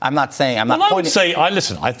Congress. I'm not saying, I'm not pointing...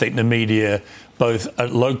 I think the media, both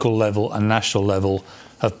at local level and national level,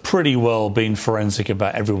 have pretty well been forensic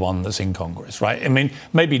about everyone that's in Congress, right?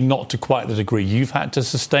 Maybe not to quite the degree you've had to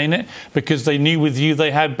sustain it, because they knew with you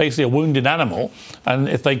they had basically a wounded animal, and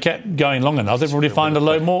if they kept going long enough, they'd probably find a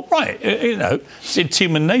load more. Right, it's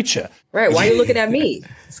human nature. Right. Why are you looking at me?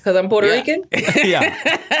 It's because I'm Puerto Rican? Yeah.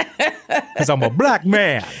 Because I'm a black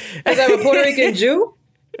man. Because I'm a Puerto Rican Jew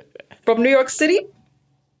from New York City?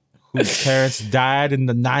 Whose parents died in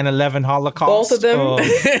the 9/11 Holocaust. Both of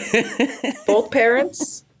them. Both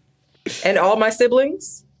parents. And all my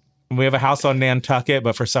siblings. We have a house on Nantucket,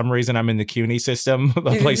 but for some reason I'm in the CUNY system,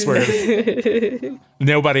 a place where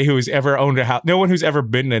nobody who's ever owned a house, no one who's ever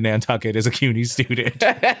been to Nantucket is a CUNY student.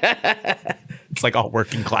 It's like all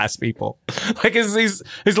working class people. Like he's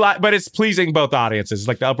but it's pleasing both audiences,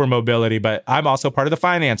 like the upper mobility. But I'm also part of the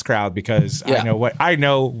finance crowd because I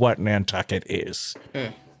know what Nantucket is.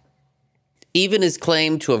 Even his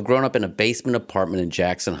claim to have grown up in a basement apartment in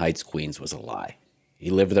Jackson Heights, Queens, was a lie. He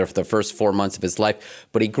lived there for the first 4 months of his life,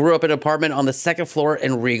 but he grew up in an apartment on the second floor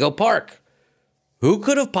in Rego Park. Who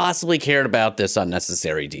could have possibly cared about this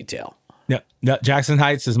unnecessary detail? No, Jackson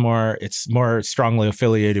Heights is more strongly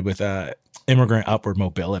affiliated with immigrant upward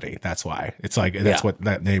mobility. That's why. It's like that's what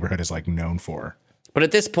that neighborhood is like known for. But at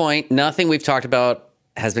this point, nothing we've talked about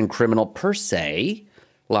has been criminal per se.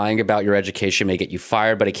 Lying about your education may get you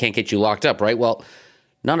fired, but it can't get you locked up, right? Well,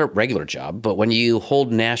 not a regular job, but when you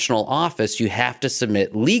hold national office, you have to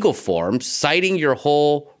submit legal forms citing your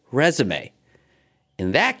whole resume.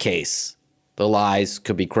 In that case, the lies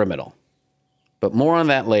could be criminal. But more on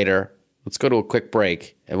that later. Let's go to a quick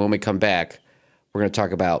break. And when we come back, we're going to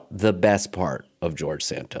talk about the best part of George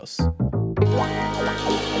Santos.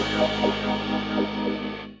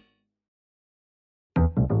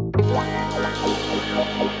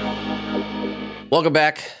 Welcome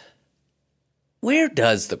back. Where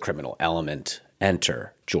does the criminal element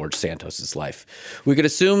enter George Santos's life? We could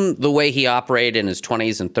assume the way he operated in his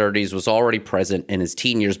 20s and 30s was already present in his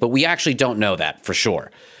teen years, but we actually don't know that for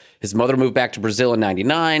sure. His mother moved back to Brazil in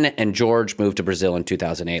 99, and George moved to Brazil in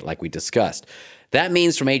 2008, like we discussed. That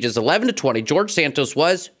means from ages 11 to 20, George Santos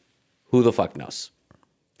was who the fuck knows?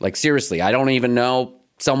 Like, seriously, I don't even know.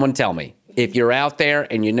 Someone tell me. If you're out there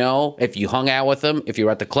and you know, if you hung out with him, if you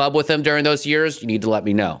were at the club with him during those years, you need to let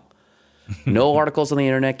me know. No articles on the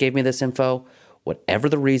internet gave me this info. Whatever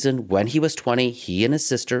the reason, when he was 20, he and his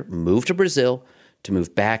sister moved to Brazil to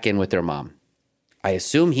move back in with their mom. I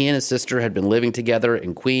assume he and his sister had been living together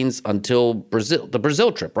in Queens until the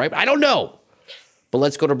Brazil trip, right? I don't know. But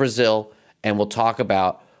let's go to Brazil and we'll talk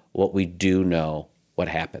about what we do know, what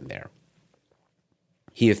happened there.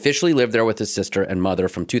 He officially lived there with his sister and mother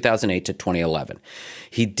from 2008 to 2011.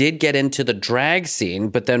 He did get into the drag scene,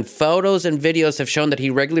 but then photos and videos have shown that he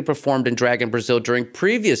regularly performed in drag in Brazil during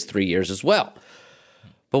previous 3 years as well.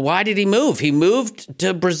 But why did he move? He moved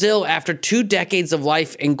to Brazil after 2 decades of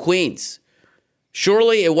life in Queens.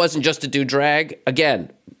 Surely it wasn't just to do drag.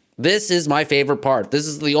 Again, this is my favorite part. This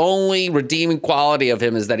is the only redeeming quality of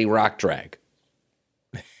him is that he rocked drag.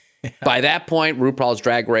 By that point, RuPaul's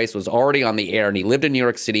Drag Race was already on the air, and he lived in New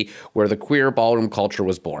York City, where the queer ballroom culture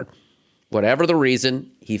was born. Whatever the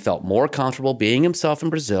reason, he felt more comfortable being himself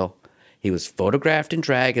in Brazil. He was photographed in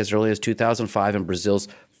drag as early as 2005 in Brazil's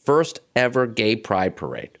first ever gay pride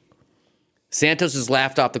parade. Santos has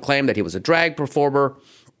laughed off the claim that he was a drag performer,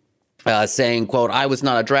 saying, quote, "I was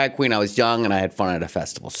not a drag queen. I was young, and I had fun at a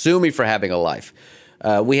festival. Sue me for having a life."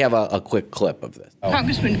 We have a quick clip of this.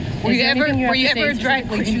 Congressman, were you ever a drag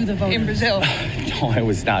queen in Brazil? No, I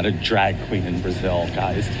was not a drag queen in Brazil,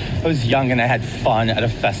 guys. I was young and I had fun at a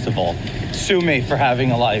festival. Sue me for having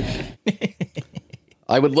a life.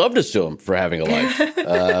 I would love to sue him for having a life.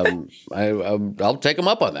 I'll take him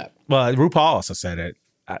up on that. Well, RuPaul also said it.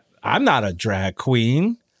 I'm not a drag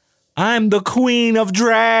queen. I'm the queen of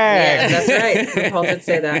drag. Yeah, that's right. RuPaul did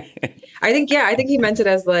say that. I think he meant it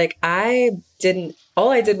as like, all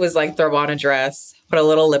I did was like throw on a dress, put a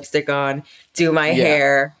little lipstick on, do my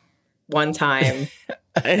hair one time.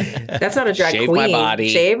 That's not a drag queen.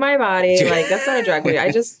 Shave my body. Like, that's not a drag queen.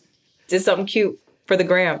 I just did something cute for the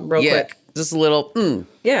gram real quick. Just a little,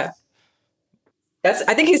 Yeah.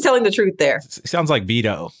 I think he's telling the truth there. Sounds like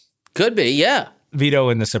Vito. Could be, yeah. Vito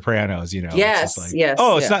in The Sopranos, you know. Yes, it's yes.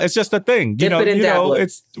 Oh, it's just a thing. Dip it and dabble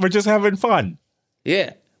it. We're just having fun.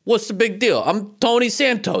 Yeah. What's the big deal? I'm Tony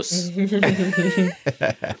Santos.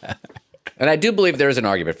 And I do believe there is an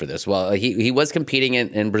argument for this. Well, he was competing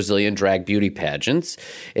in Brazilian drag beauty pageants.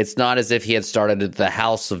 It's not as if he had started at the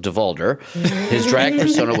House of Devolder. His drag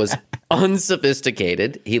persona was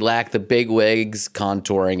unsophisticated. He lacked the big wigs,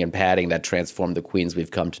 contouring, and padding that transformed the queens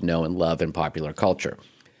we've come to know and love in popular culture.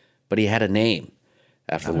 But he had a name.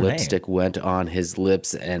 After lipstick went on his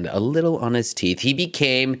lips and a little on his teeth, he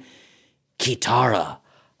became Kitara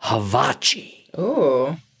Havachi.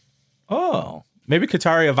 Oh. Maybe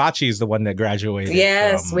Kitara Havachi is the one that graduated.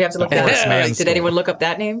 Yes, we have to look that up. Did anyone look up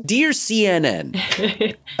that name? Dear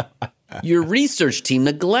CNN, Your research team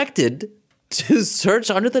neglected to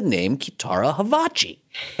search under the name Kitara Havachi.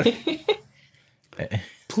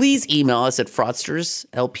 Please email us at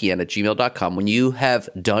fraudsterslpn@gmail.com when you have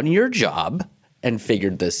done your job and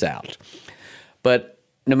figured this out. But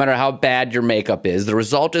no matter how bad your makeup is, the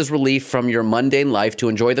result is relief from your mundane life to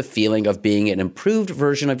enjoy the feeling of being an improved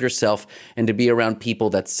version of yourself and to be around people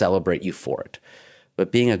that celebrate you for it.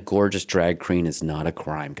 But being a gorgeous drag queen is not a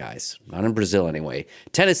crime, guys. Not in Brazil, anyway.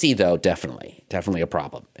 Tennessee, though, definitely a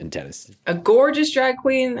problem in Tennessee. A gorgeous drag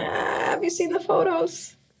queen. Have you seen the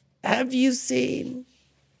photos? Have you seen?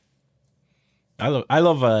 I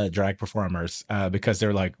love drag performers because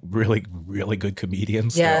they're like really, really good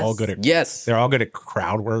comedians. Yes. They're all good at They're all good at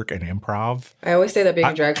crowd work and improv. I always say that being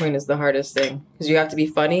a drag queen is the hardest thing because you have to be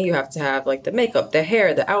funny. You have to have like the makeup, the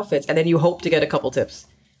hair, the outfits, and then you hope to get a couple tips.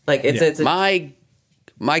 Like it's my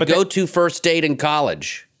go-to first date in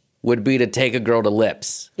college would be to take a girl to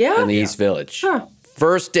Lips in the East Village. Huh.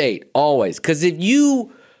 First date, always. Because if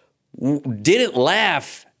you didn't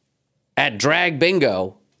laugh at drag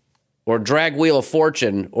bingo or drag wheel of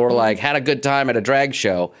fortune or like had a good time at a drag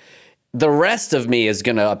show, the rest of me is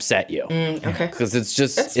going to upset you. Okay. Because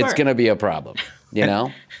it's going to be a problem, you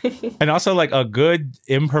know? And also like a good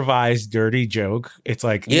improvised dirty joke. It's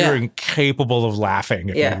like you're incapable of laughing.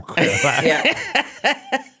 If you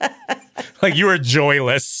like you are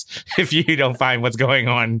joyless if you don't find what's going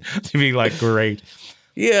on to be like great.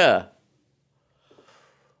 Yeah.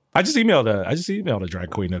 I just emailed a drag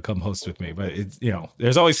queen to come host with me, but it's,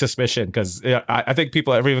 there's always suspicion because I think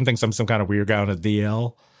everyone thinks I'm some kind of weird guy on a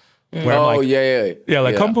DL. Where I'm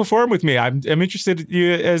like, come perform with me. I'm interested in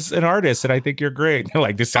you as an artist, and I think you're great.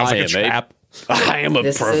 Like this sounds like a trap. I am a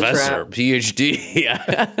professor, PhD.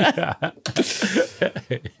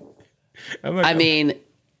 I mean,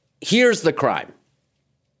 here's the crime,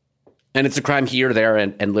 and it's a crime here, there,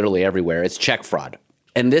 and literally everywhere. It's check fraud,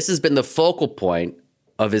 and this has been the focal point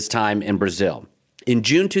of his time in Brazil. In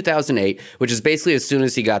June 2008, which is basically as soon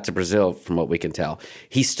as he got to Brazil, from what we can tell,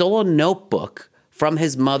 he stole a notebook from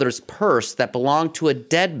his mother's purse that belonged to a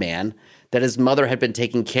dead man that his mother had been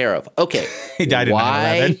taking care of. Okay. He died in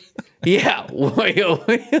 9/11. Yeah.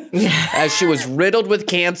 As she was riddled with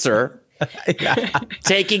cancer,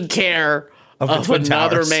 taking care of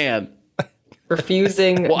another man.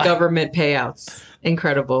 Refusing government payouts.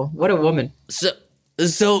 Incredible. What a woman.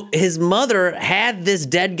 So his mother had this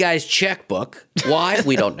dead guy's checkbook. Why?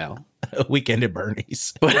 We don't know. Weekend at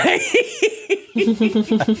Bernie's.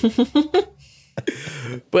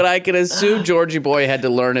 But I can assume Georgie Boy had to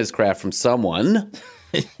learn his craft from someone.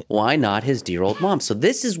 Why not his dear old mom? So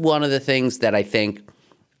this is one of the things that I think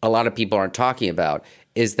a lot of people aren't talking about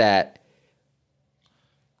is that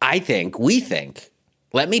we think,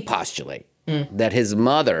 let me postulate, that his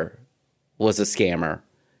mother was a scammer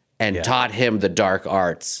and taught him the dark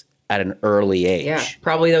arts at an early age. Yeah,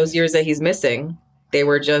 probably those years that he's missing, they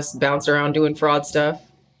were just bouncing around doing fraud stuff.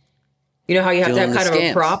 You know how you have to have kind of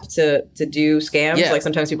a prop to do scams? Yeah. Like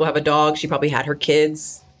sometimes people have a dog. She probably had her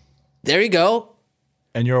kids. There you go.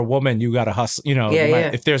 And you're a woman, you got to hustle.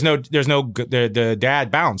 If the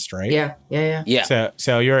dad bounced, right? Yeah.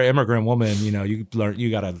 So you're an immigrant woman.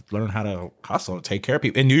 You got to learn how to hustle and take care of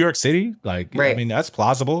people in New York City. Like, I mean, that's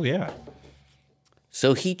plausible. Yeah.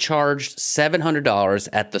 So he charged $700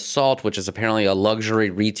 at The Salt, which is apparently a luxury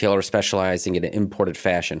retailer specializing in imported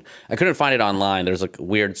fashion. I couldn't find it online. There's like a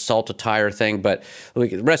weird salt attire thing, but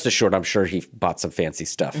rest assured, I'm sure he bought some fancy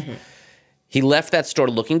stuff. Mm-hmm. He left that store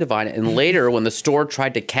looking divine, and later when the store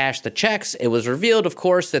tried to cash the checks, it was revealed, of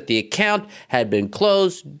course, that the account had been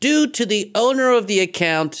closed due to the owner of the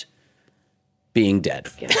account being dead.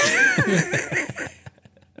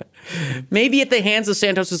 Maybe at the hands of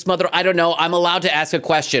Santos' mother. I don't know. I'm allowed to ask a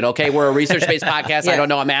question, okay? We're a research-based podcast. I don't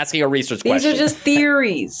know. I'm asking a research question. These are just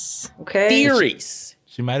theories, okay? Theories.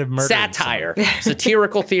 She might have murdered satire.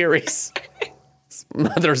 Satirical theories. His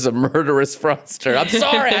mother's a murderous fraudster. I'm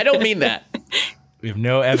sorry. I don't mean that. We have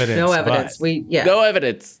no evidence. No evidence. No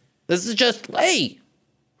evidence. This is just,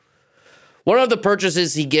 one of the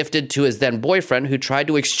purchases he gifted to his then boyfriend, who tried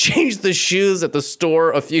to exchange the shoes at the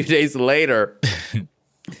store a few days later.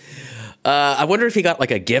 I wonder if he got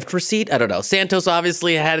like a gift receipt. I don't know. Santos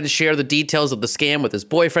obviously had to share the details of the scam with his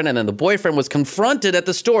boyfriend, and then the boyfriend was confronted at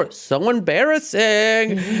the store. So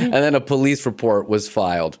embarrassing. And then a police report was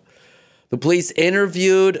filed. The police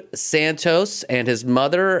interviewed Santos and his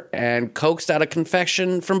mother and coaxed out a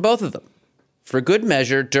confession from both of them. For good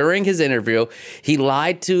measure, during his interview, he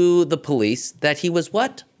lied to the police that he was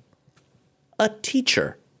what? A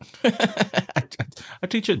teacher. I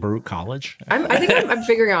teach at Baruch College. I think I'm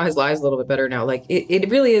figuring out his lies a little bit better now. Like it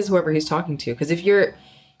really is whoever he's talking to. Because if you're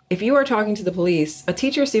if you are talking to the police, a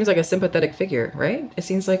teacher seems like a sympathetic figure, right? It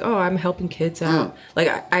seems like, oh, I'm helping kids out. Like,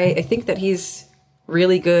 I think that he's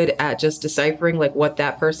really good at just deciphering like what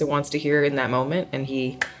that person wants to hear in that moment, and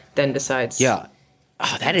he then decides. Yeah.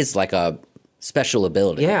 Oh, that is like a special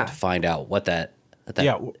ability to find out what that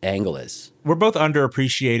angle is. We're both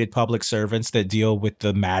underappreciated public servants that deal with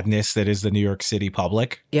the madness that is the New York City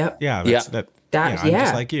public. Yep. Yeah. I'm just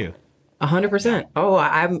like you. 100%.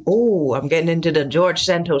 Oh, I'm getting into the George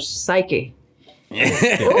Santos psyche.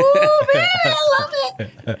 Oh, man, I love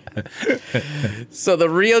it. So the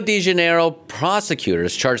Rio de Janeiro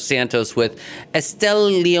prosecutors charged Santos with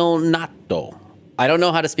estelionato. I don't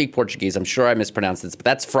know how to speak Portuguese. I'm sure I mispronounced this, but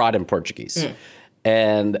that's fraud in Portuguese.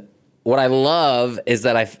 And what I love is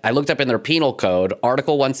that I looked up in their penal code,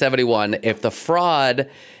 Article 171, if the fraud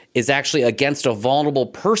is actually against a vulnerable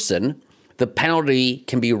person, the penalty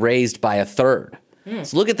can be raised by a third.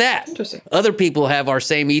 So look at that. Interesting. Other people have our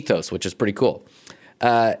same ethos, which is pretty cool.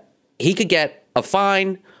 He could get a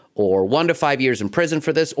fine or 1 to 5 years in prison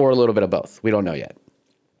for this, or a little bit of both. We don't know yet.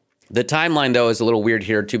 The timeline, though, is a little weird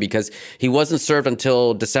here, too, because he wasn't served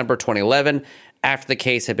until December 2011, after the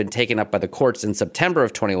case had been taken up by the courts in September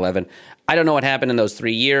of 2011. I don't know what happened in those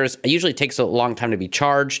 3 years. It usually takes a long time to be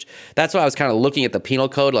charged. That's why I was kind of looking at the penal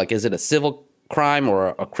code, like, is it a civil crime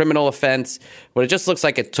or a criminal offense? But it just looks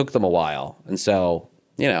like it took them a while. And so,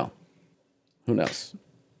 who knows?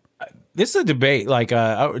 This is a debate. Like,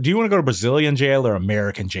 do you want to go to Brazilian jail or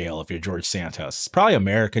American jail if you're George Santos? It's probably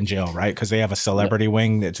American jail, right? Because they have a celebrity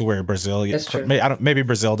wing that's where Brazilian. That's true. Maybe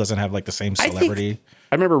Brazil doesn't have like the same celebrity.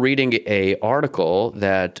 I remember reading a article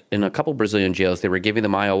that in a couple Brazilian jails, they were giving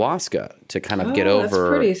them ayahuasca to kind of get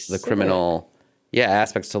over the criminal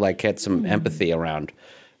aspects, to like get some empathy around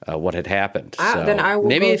what had happened. So then I will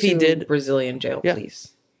maybe go if he to did Brazilian jail,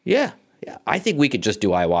 please. Yeah. I think we could just do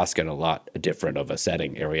ayahuasca in a lot different of a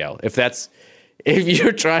setting, Ariel. If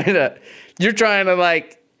you're trying to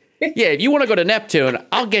like, if you want to go to Neptune,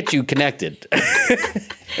 I'll get you connected.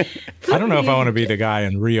 I don't know if I want to be the guy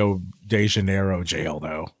in Rio de Janeiro jail,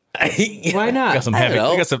 though. Why not? Got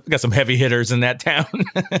some heavy hitters in that town.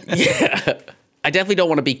 I definitely don't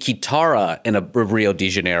want to be Kitara in a Rio de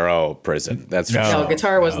Janeiro prison. That's for sure. No,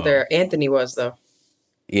 Guitar wasn't there. Anthony was, though.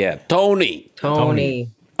 Yeah, Tony.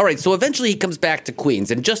 Tony. All right, so eventually he comes back to Queens,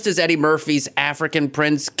 and just as Eddie Murphy's African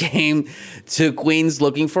Prince came to Queens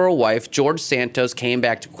looking for a wife, George Santos came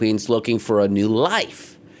back to Queens looking for a new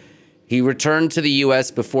life. He returned to the U.S.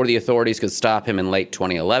 before the authorities could stop him in late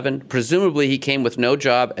 2011. Presumably, he came with no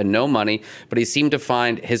job and no money, but he seemed to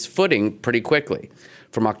find his footing pretty quickly.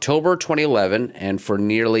 From October 2011, and for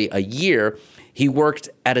nearly a year, he worked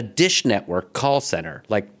at a Dish Network call center,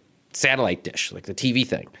 like satellite dish, like the TV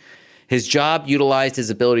thing. His job utilized his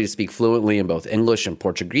ability to speak fluently in both English and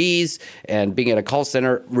Portuguese, and being at a call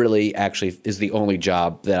center really actually is the only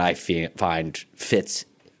job that I find fits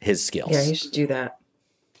his skills. Yeah, he should do that.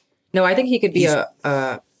 No, I think he could be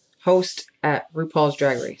a host at RuPaul's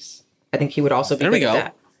Drag Race. I think he would also be good at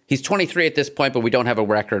that. He's 23 at this point, but we don't have a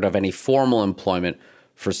record of any formal employment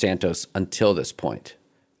for Santos until this point.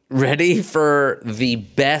 Ready for the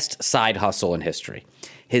best side hustle in history.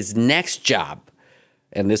 His next job,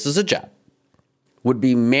 and this is a job, would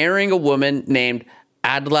be marrying a woman named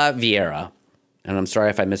Adla Vieira, and I'm sorry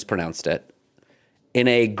if I mispronounced it, in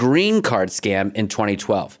a green card scam in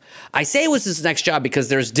 2012. I say it was his next job because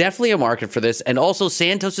there's definitely a market for this, and also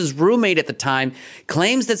Santos's roommate at the time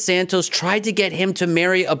claims that Santos tried to get him to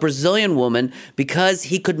marry a Brazilian woman because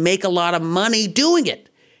he could make a lot of money doing it.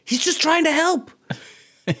 He's just trying to help.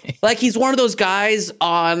 Like he's one of those guys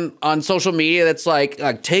on social media that's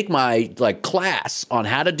like take my class on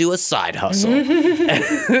how to do a side hustle.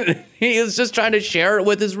 He was just trying to share it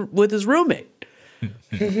with his roommate.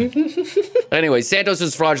 Anyway,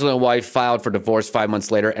 Santos' fraudulent wife filed for divorce 5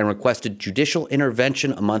 months later and requested judicial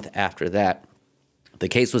intervention a month after that. The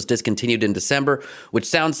case was discontinued in December, which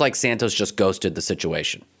sounds like Santos just ghosted the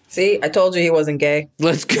situation. See, I told you he wasn't gay.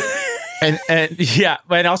 Let's go. And yeah,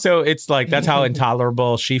 but also it's like that's how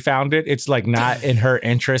intolerable she found it. It's like not in her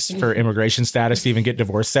interest for immigration status to even get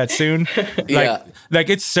divorced that soon. Like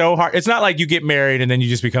it's so hard. It's not like you get married and then you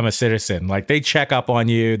just become a citizen. Like they check up on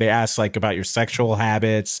you. They ask like about your sexual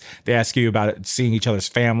habits. They ask you about seeing each other's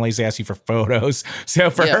families. They ask you for photos.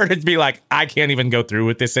 So for her to be like, I can't even go through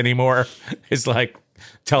with this anymore, is like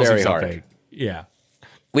tells you something. Hard. Yeah.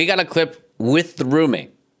 We got a clip with the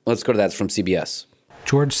roommate. Let's go to that. It's from CBS.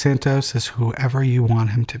 George Santos is whoever you want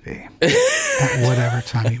him to be at whatever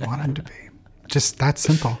time you want him to be. Just that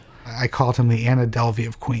simple. I called him the Anna Delvey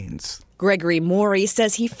of Queens. Gregory Morey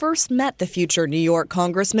says he first met the future New York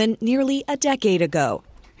congressman nearly a decade ago.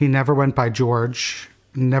 He never went by George.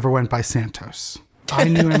 never went by Santos. I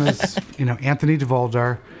knew him as, Anthony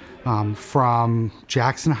DeVolder from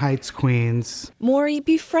Jackson Heights, Queens. Maury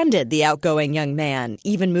befriended the outgoing young man,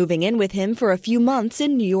 even moving in with him for a few months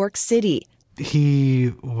in New York City.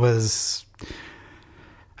 He was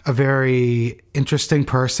a very interesting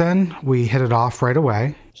person. We hit it off right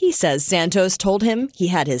away. He says Santos told him he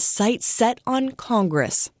had his sights set on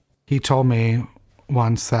Congress. He told me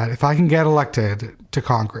once that if I can get elected to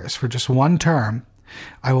Congress for just one term,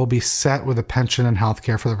 I will be set with a pension and health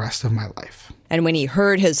care for the rest of my life. And when he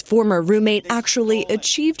heard his former roommate actually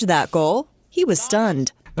achieved that goal, he was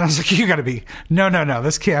stunned. And I was like, you gotta be, no,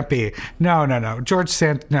 this can't be. No, George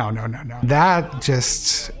Sant, no. That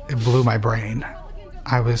just, it blew my brain.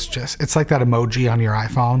 I was just, it's like that emoji on your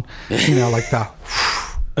iPhone, like the...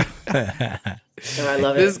 Oh, I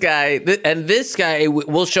love this guy, this guy,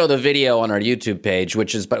 we'll show the video on our YouTube page,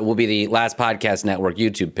 but will be the Last Podcast Network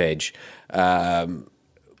YouTube page.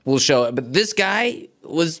 We'll show it, but this guy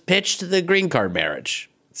was pitched to the green card marriage.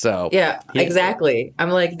 So yeah, exactly. I'm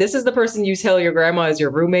like, this is the person you tell your grandma is your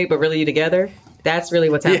roommate, but really you together. That's really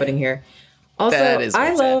what's happening here. Also,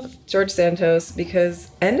 I love George Santos because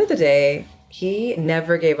end of the day, he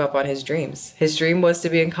never gave up on his dreams. His dream was to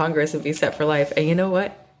be in Congress and be set for life. And you know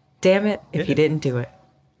what? Damn it, if he didn't do it.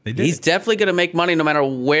 He's definitely going to make money no matter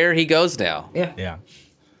where he goes now. Yeah.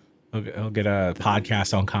 He'll get a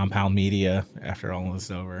podcast on Compound Media after all this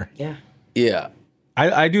is over. Yeah.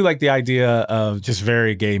 I do like the idea of just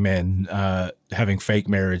very gay men having fake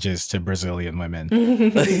marriages to Brazilian women.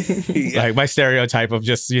 Like my stereotype of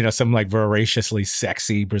just, some like voraciously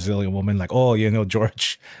sexy Brazilian woman, like, oh,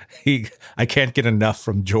 George, I can't get enough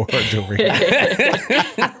from George over here.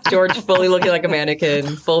 George fully looking like a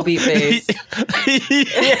mannequin, full beat face. I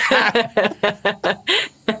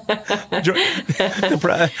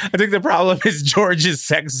think the problem is George's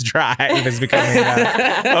sex drive is becoming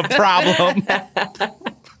a problem.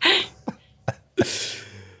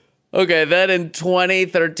 Okay, then in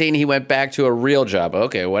 2013, he went back to a real job.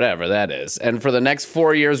 Okay, whatever that is. And for the next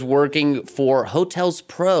 4 years, working for Hotels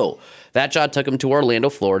Pro. That job took him to Orlando,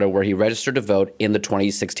 Florida, where he registered to vote in the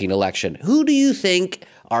 2016 election. Who do you think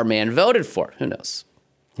our man voted for? Who knows?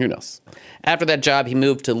 After that job, he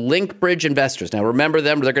moved to Linkbridge Investors. Now, remember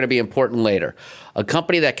them. They're going to be important later. A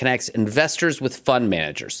company that connects investors with fund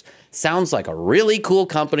managers. Sounds like a really cool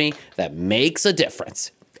company that makes a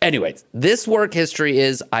difference. Anyways, this work history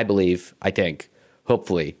is, I think,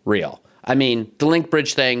 hopefully real. I mean, the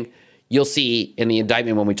Linkbridge thing, you'll see in the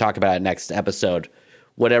indictment when we talk about it next episode,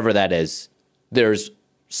 whatever that is, there's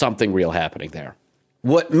something real happening there.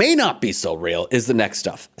 What may not be so real is the next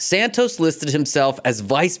stuff. Santos listed himself as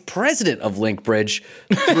vice president of Linkbridge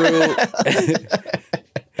through...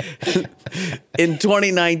 In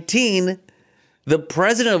 2019, the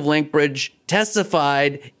president of Linkbridge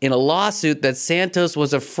testified in a lawsuit that Santos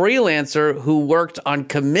was a freelancer who worked on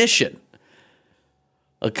commission.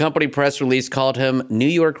 A company press release called him New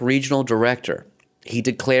York Regional Director. He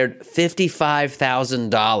declared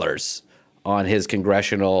 $55,000 on his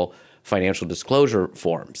congressional financial disclosure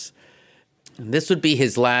forms. And this would be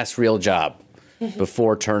his last real job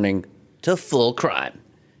before turning to full crime.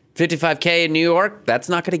 $55K in New York, that's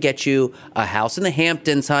not going to get you a house in the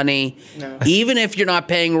Hamptons, honey. No. Even if you're not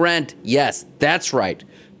paying rent. Yes, that's right.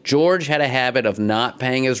 George had a habit of not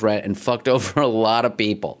paying his rent and fucked over a lot of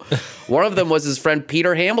people. One of them was his friend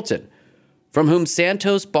Peter Hamilton, from whom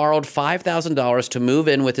Santos borrowed $5,000 to move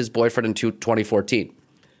in with his boyfriend in 2014.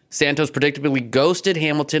 Santos predictably ghosted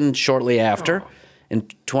Hamilton shortly after. In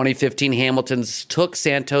 2015, Hamilton took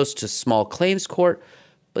Santos to small claims court,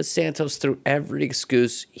 but Santos threw every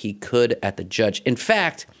excuse he could at the judge. In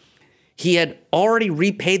fact, he had already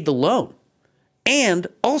repaid the loan. And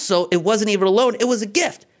also, it wasn't even a loan, it was a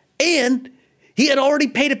gift. And he had already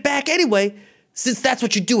paid it back anyway, since that's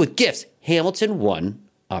what you do with gifts. Hamilton won,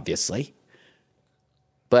 obviously.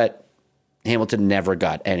 But Hamilton never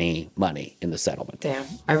got any money in the settlement. Damn.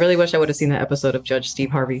 I really wish I would have seen that episode of Judge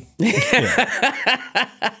Steve Harvey.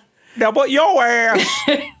 Now, but your ass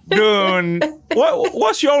doing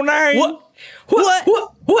what's your name? What?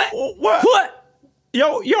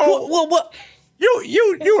 Yo, what?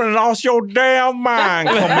 You done lost your damn mind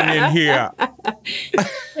coming in here.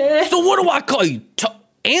 So what do I call you?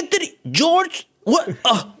 Anthony? George? What?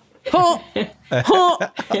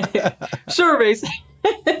 Surveys.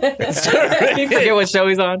 You forget what show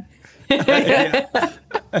he's on.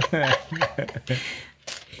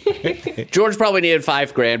 George probably needed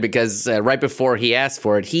 $5,000 because right before he asked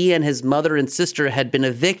for it, he and his mother and sister had been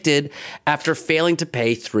evicted after failing to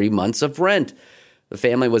pay 3 months of rent. The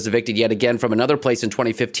family was evicted yet again from another place in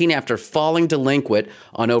 2015 after falling delinquent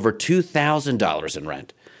on over $2,000 in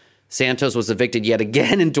rent. Santos was evicted yet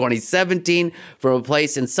again in 2017 from a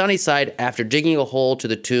place in Sunnyside after digging a hole to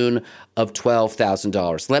the tune of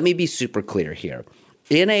 $12,000. Let me be super clear here.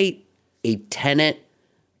 In a tenant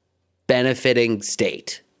benefiting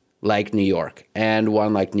state like New York and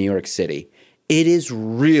one like New York City, it is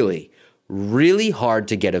really, really hard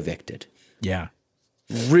to get evicted. Yeah.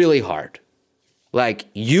 Really hard. Like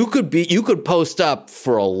you could post up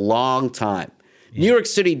for a long time. New York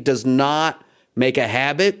City does not make a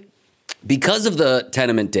habit because of the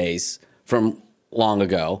tenement days from long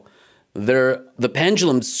ago. The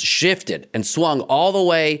pendulums shifted and swung all the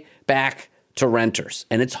way back to renters,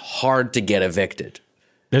 and it's hard to get evicted.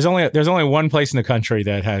 There's only one place in the country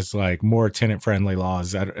that has like more tenant friendly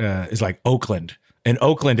laws. That is like Oakland. In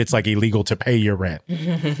Oakland, it's like illegal to pay your rent.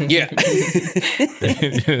 Yeah.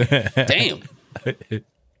 Damn.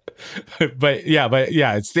 But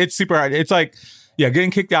yeah, it's super hard. It's like, yeah,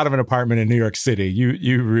 getting kicked out of an apartment in New York City,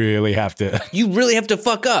 you really have to. You really have to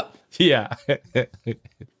fuck up. Yeah.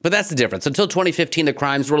 But that's the difference. Until 2015, the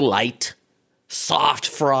crimes were light, soft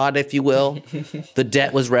fraud, if you will. The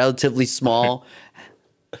debt was relatively small.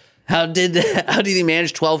 How did he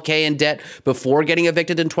manage $12K in debt before getting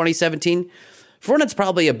evicted in 2017? For one, it's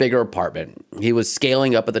probably a bigger apartment. He was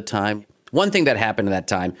scaling up at the time. One thing that happened at that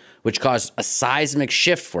time, which caused a seismic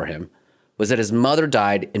shift for him, was that his mother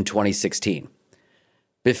died in 2016.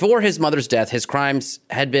 Before his mother's death, his crimes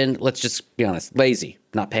had been, let's just be honest, lazy.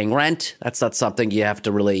 Not paying rent. That's not something you have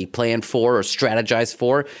to really plan for or strategize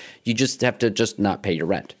for. You just have to just not pay your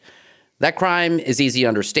rent. That crime is easy to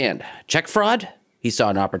understand. Check fraud, he saw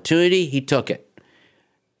an opportunity, he took it.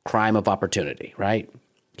 Crime of opportunity, right?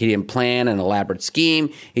 He didn't plan an elaborate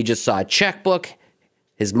scheme. He just saw a checkbook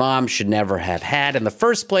his mom should never have had in the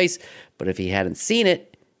first place, but if he hadn't seen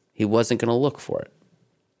it, he wasn't going to look for it.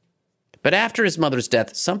 But after his mother's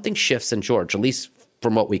death, something shifts in George, at least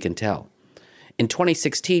from what we can tell. In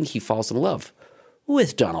 2016, he falls in love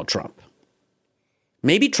with Donald Trump.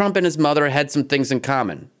 Maybe Trump and his mother had some things in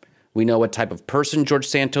common. We know what type of person George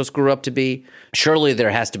Santos grew up to be. Surely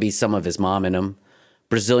there has to be some of his mom in him.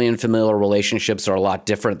 Brazilian familial relationships are a lot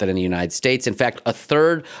different than in the United States. In fact, a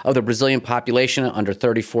third of the Brazilian population under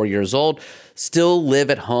 34 years old still live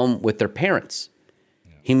at home with their parents.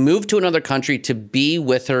 He moved to another country to be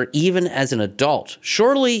with her even as an adult.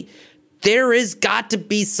 Surely there is got to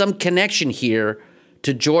be some connection here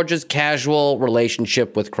to George's casual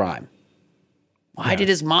relationship with crime. Why did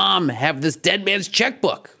his mom have this dead man's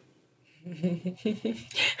checkbook?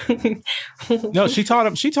 No, she taught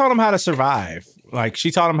him how to survive. Like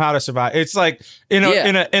she taught him how to survive. It's like in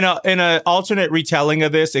a alternate retelling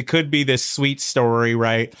of this, it could be this sweet story,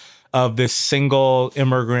 right? Of this single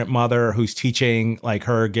immigrant mother who's teaching like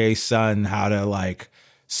her gay son how to like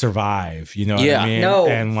survive. You know what I mean? No.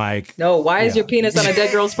 And like Why is your penis on a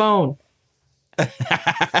dead girl's phone?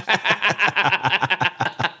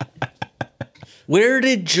 Where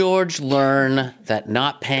did George learn that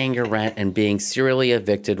not paying your rent and being serially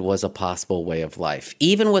evicted was a possible way of life?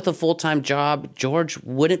 Even with a full-time job, George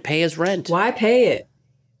wouldn't pay his rent. Why pay it?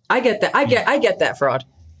 I get that. I get that fraud.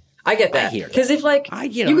 I get that. Because if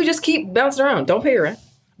you could just keep bouncing around, don't pay your rent.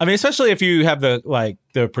 I mean, especially if you have the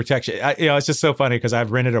protection. It's just so funny because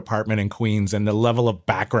I've rented an apartment in Queens and the level of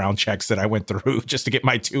background checks that I went through just to get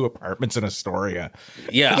my 2 apartments in Astoria.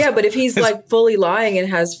 Yeah, but if he's like fully lying and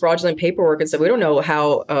has fraudulent paperwork and stuff, we don't know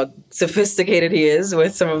how sophisticated he is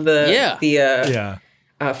with some of the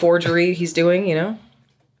forgery he's doing. You know.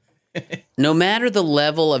 No matter the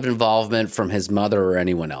level of involvement from his mother or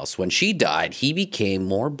anyone else, when she died, he became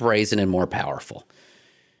more brazen and more powerful.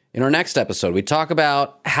 In our next episode, we talk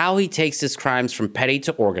about how he takes his crimes from petty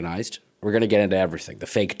to organized. We're going to get into everything. The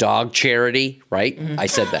fake dog charity, right? Mm-hmm. I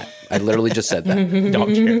said that. I literally just said that.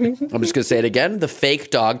 Dog charity. I'm just going to say it again. The fake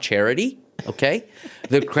dog charity, okay?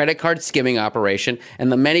 The credit card skimming operation,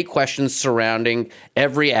 and the many questions surrounding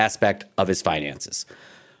every aspect of his finances.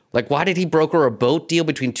 Like, why did he broker a boat deal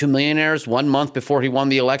between 2 millionaires 1 month before he won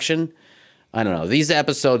the election? I don't know. These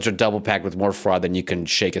episodes are double packed with more fraud than you can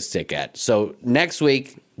shake a stick at. So next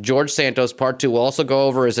week, George Santos Part 2 will also go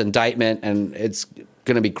over his indictment, and it's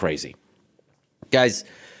going to be crazy. Guys,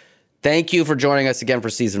 thank you for joining us again for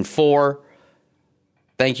Season 4.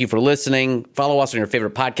 Thank you for listening. Follow us on your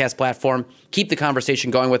favorite podcast platform. Keep the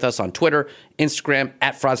conversation going with us on Twitter, Instagram,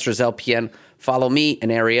 @FraudstersLPN. Follow me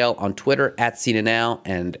and Ariel on Twitter, @CinaNow,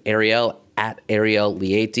 and Ariel at Ariel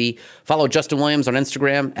Lieti. Follow Justin Williams on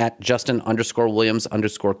Instagram at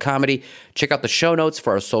Justin_Williams_comedy. Check out the show notes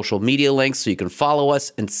for our social media links so you can follow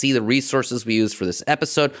us and see the resources we use for this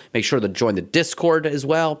episode. Make sure to join the Discord as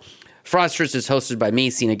well. Frosters is hosted by me,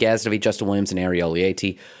 Sina Ghaznavi, Justin Williams, and Ariel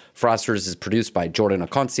Lieti. Frosters is produced by Jordan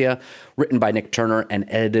Aconcia, written by Nick Turner, and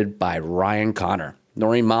edited by Ryan Connor.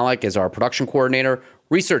 Noreen Malik is our production coordinator.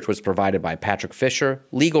 Research was provided by Patrick Fisher.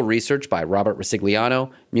 Legal research by Robert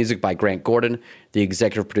Resigliano. Music by Grant Gordon. The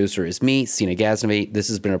executive producer is me, Sina Ghaznavi. This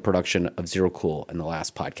has been a production of Zero Cool and the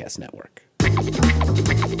Last Podcast Network.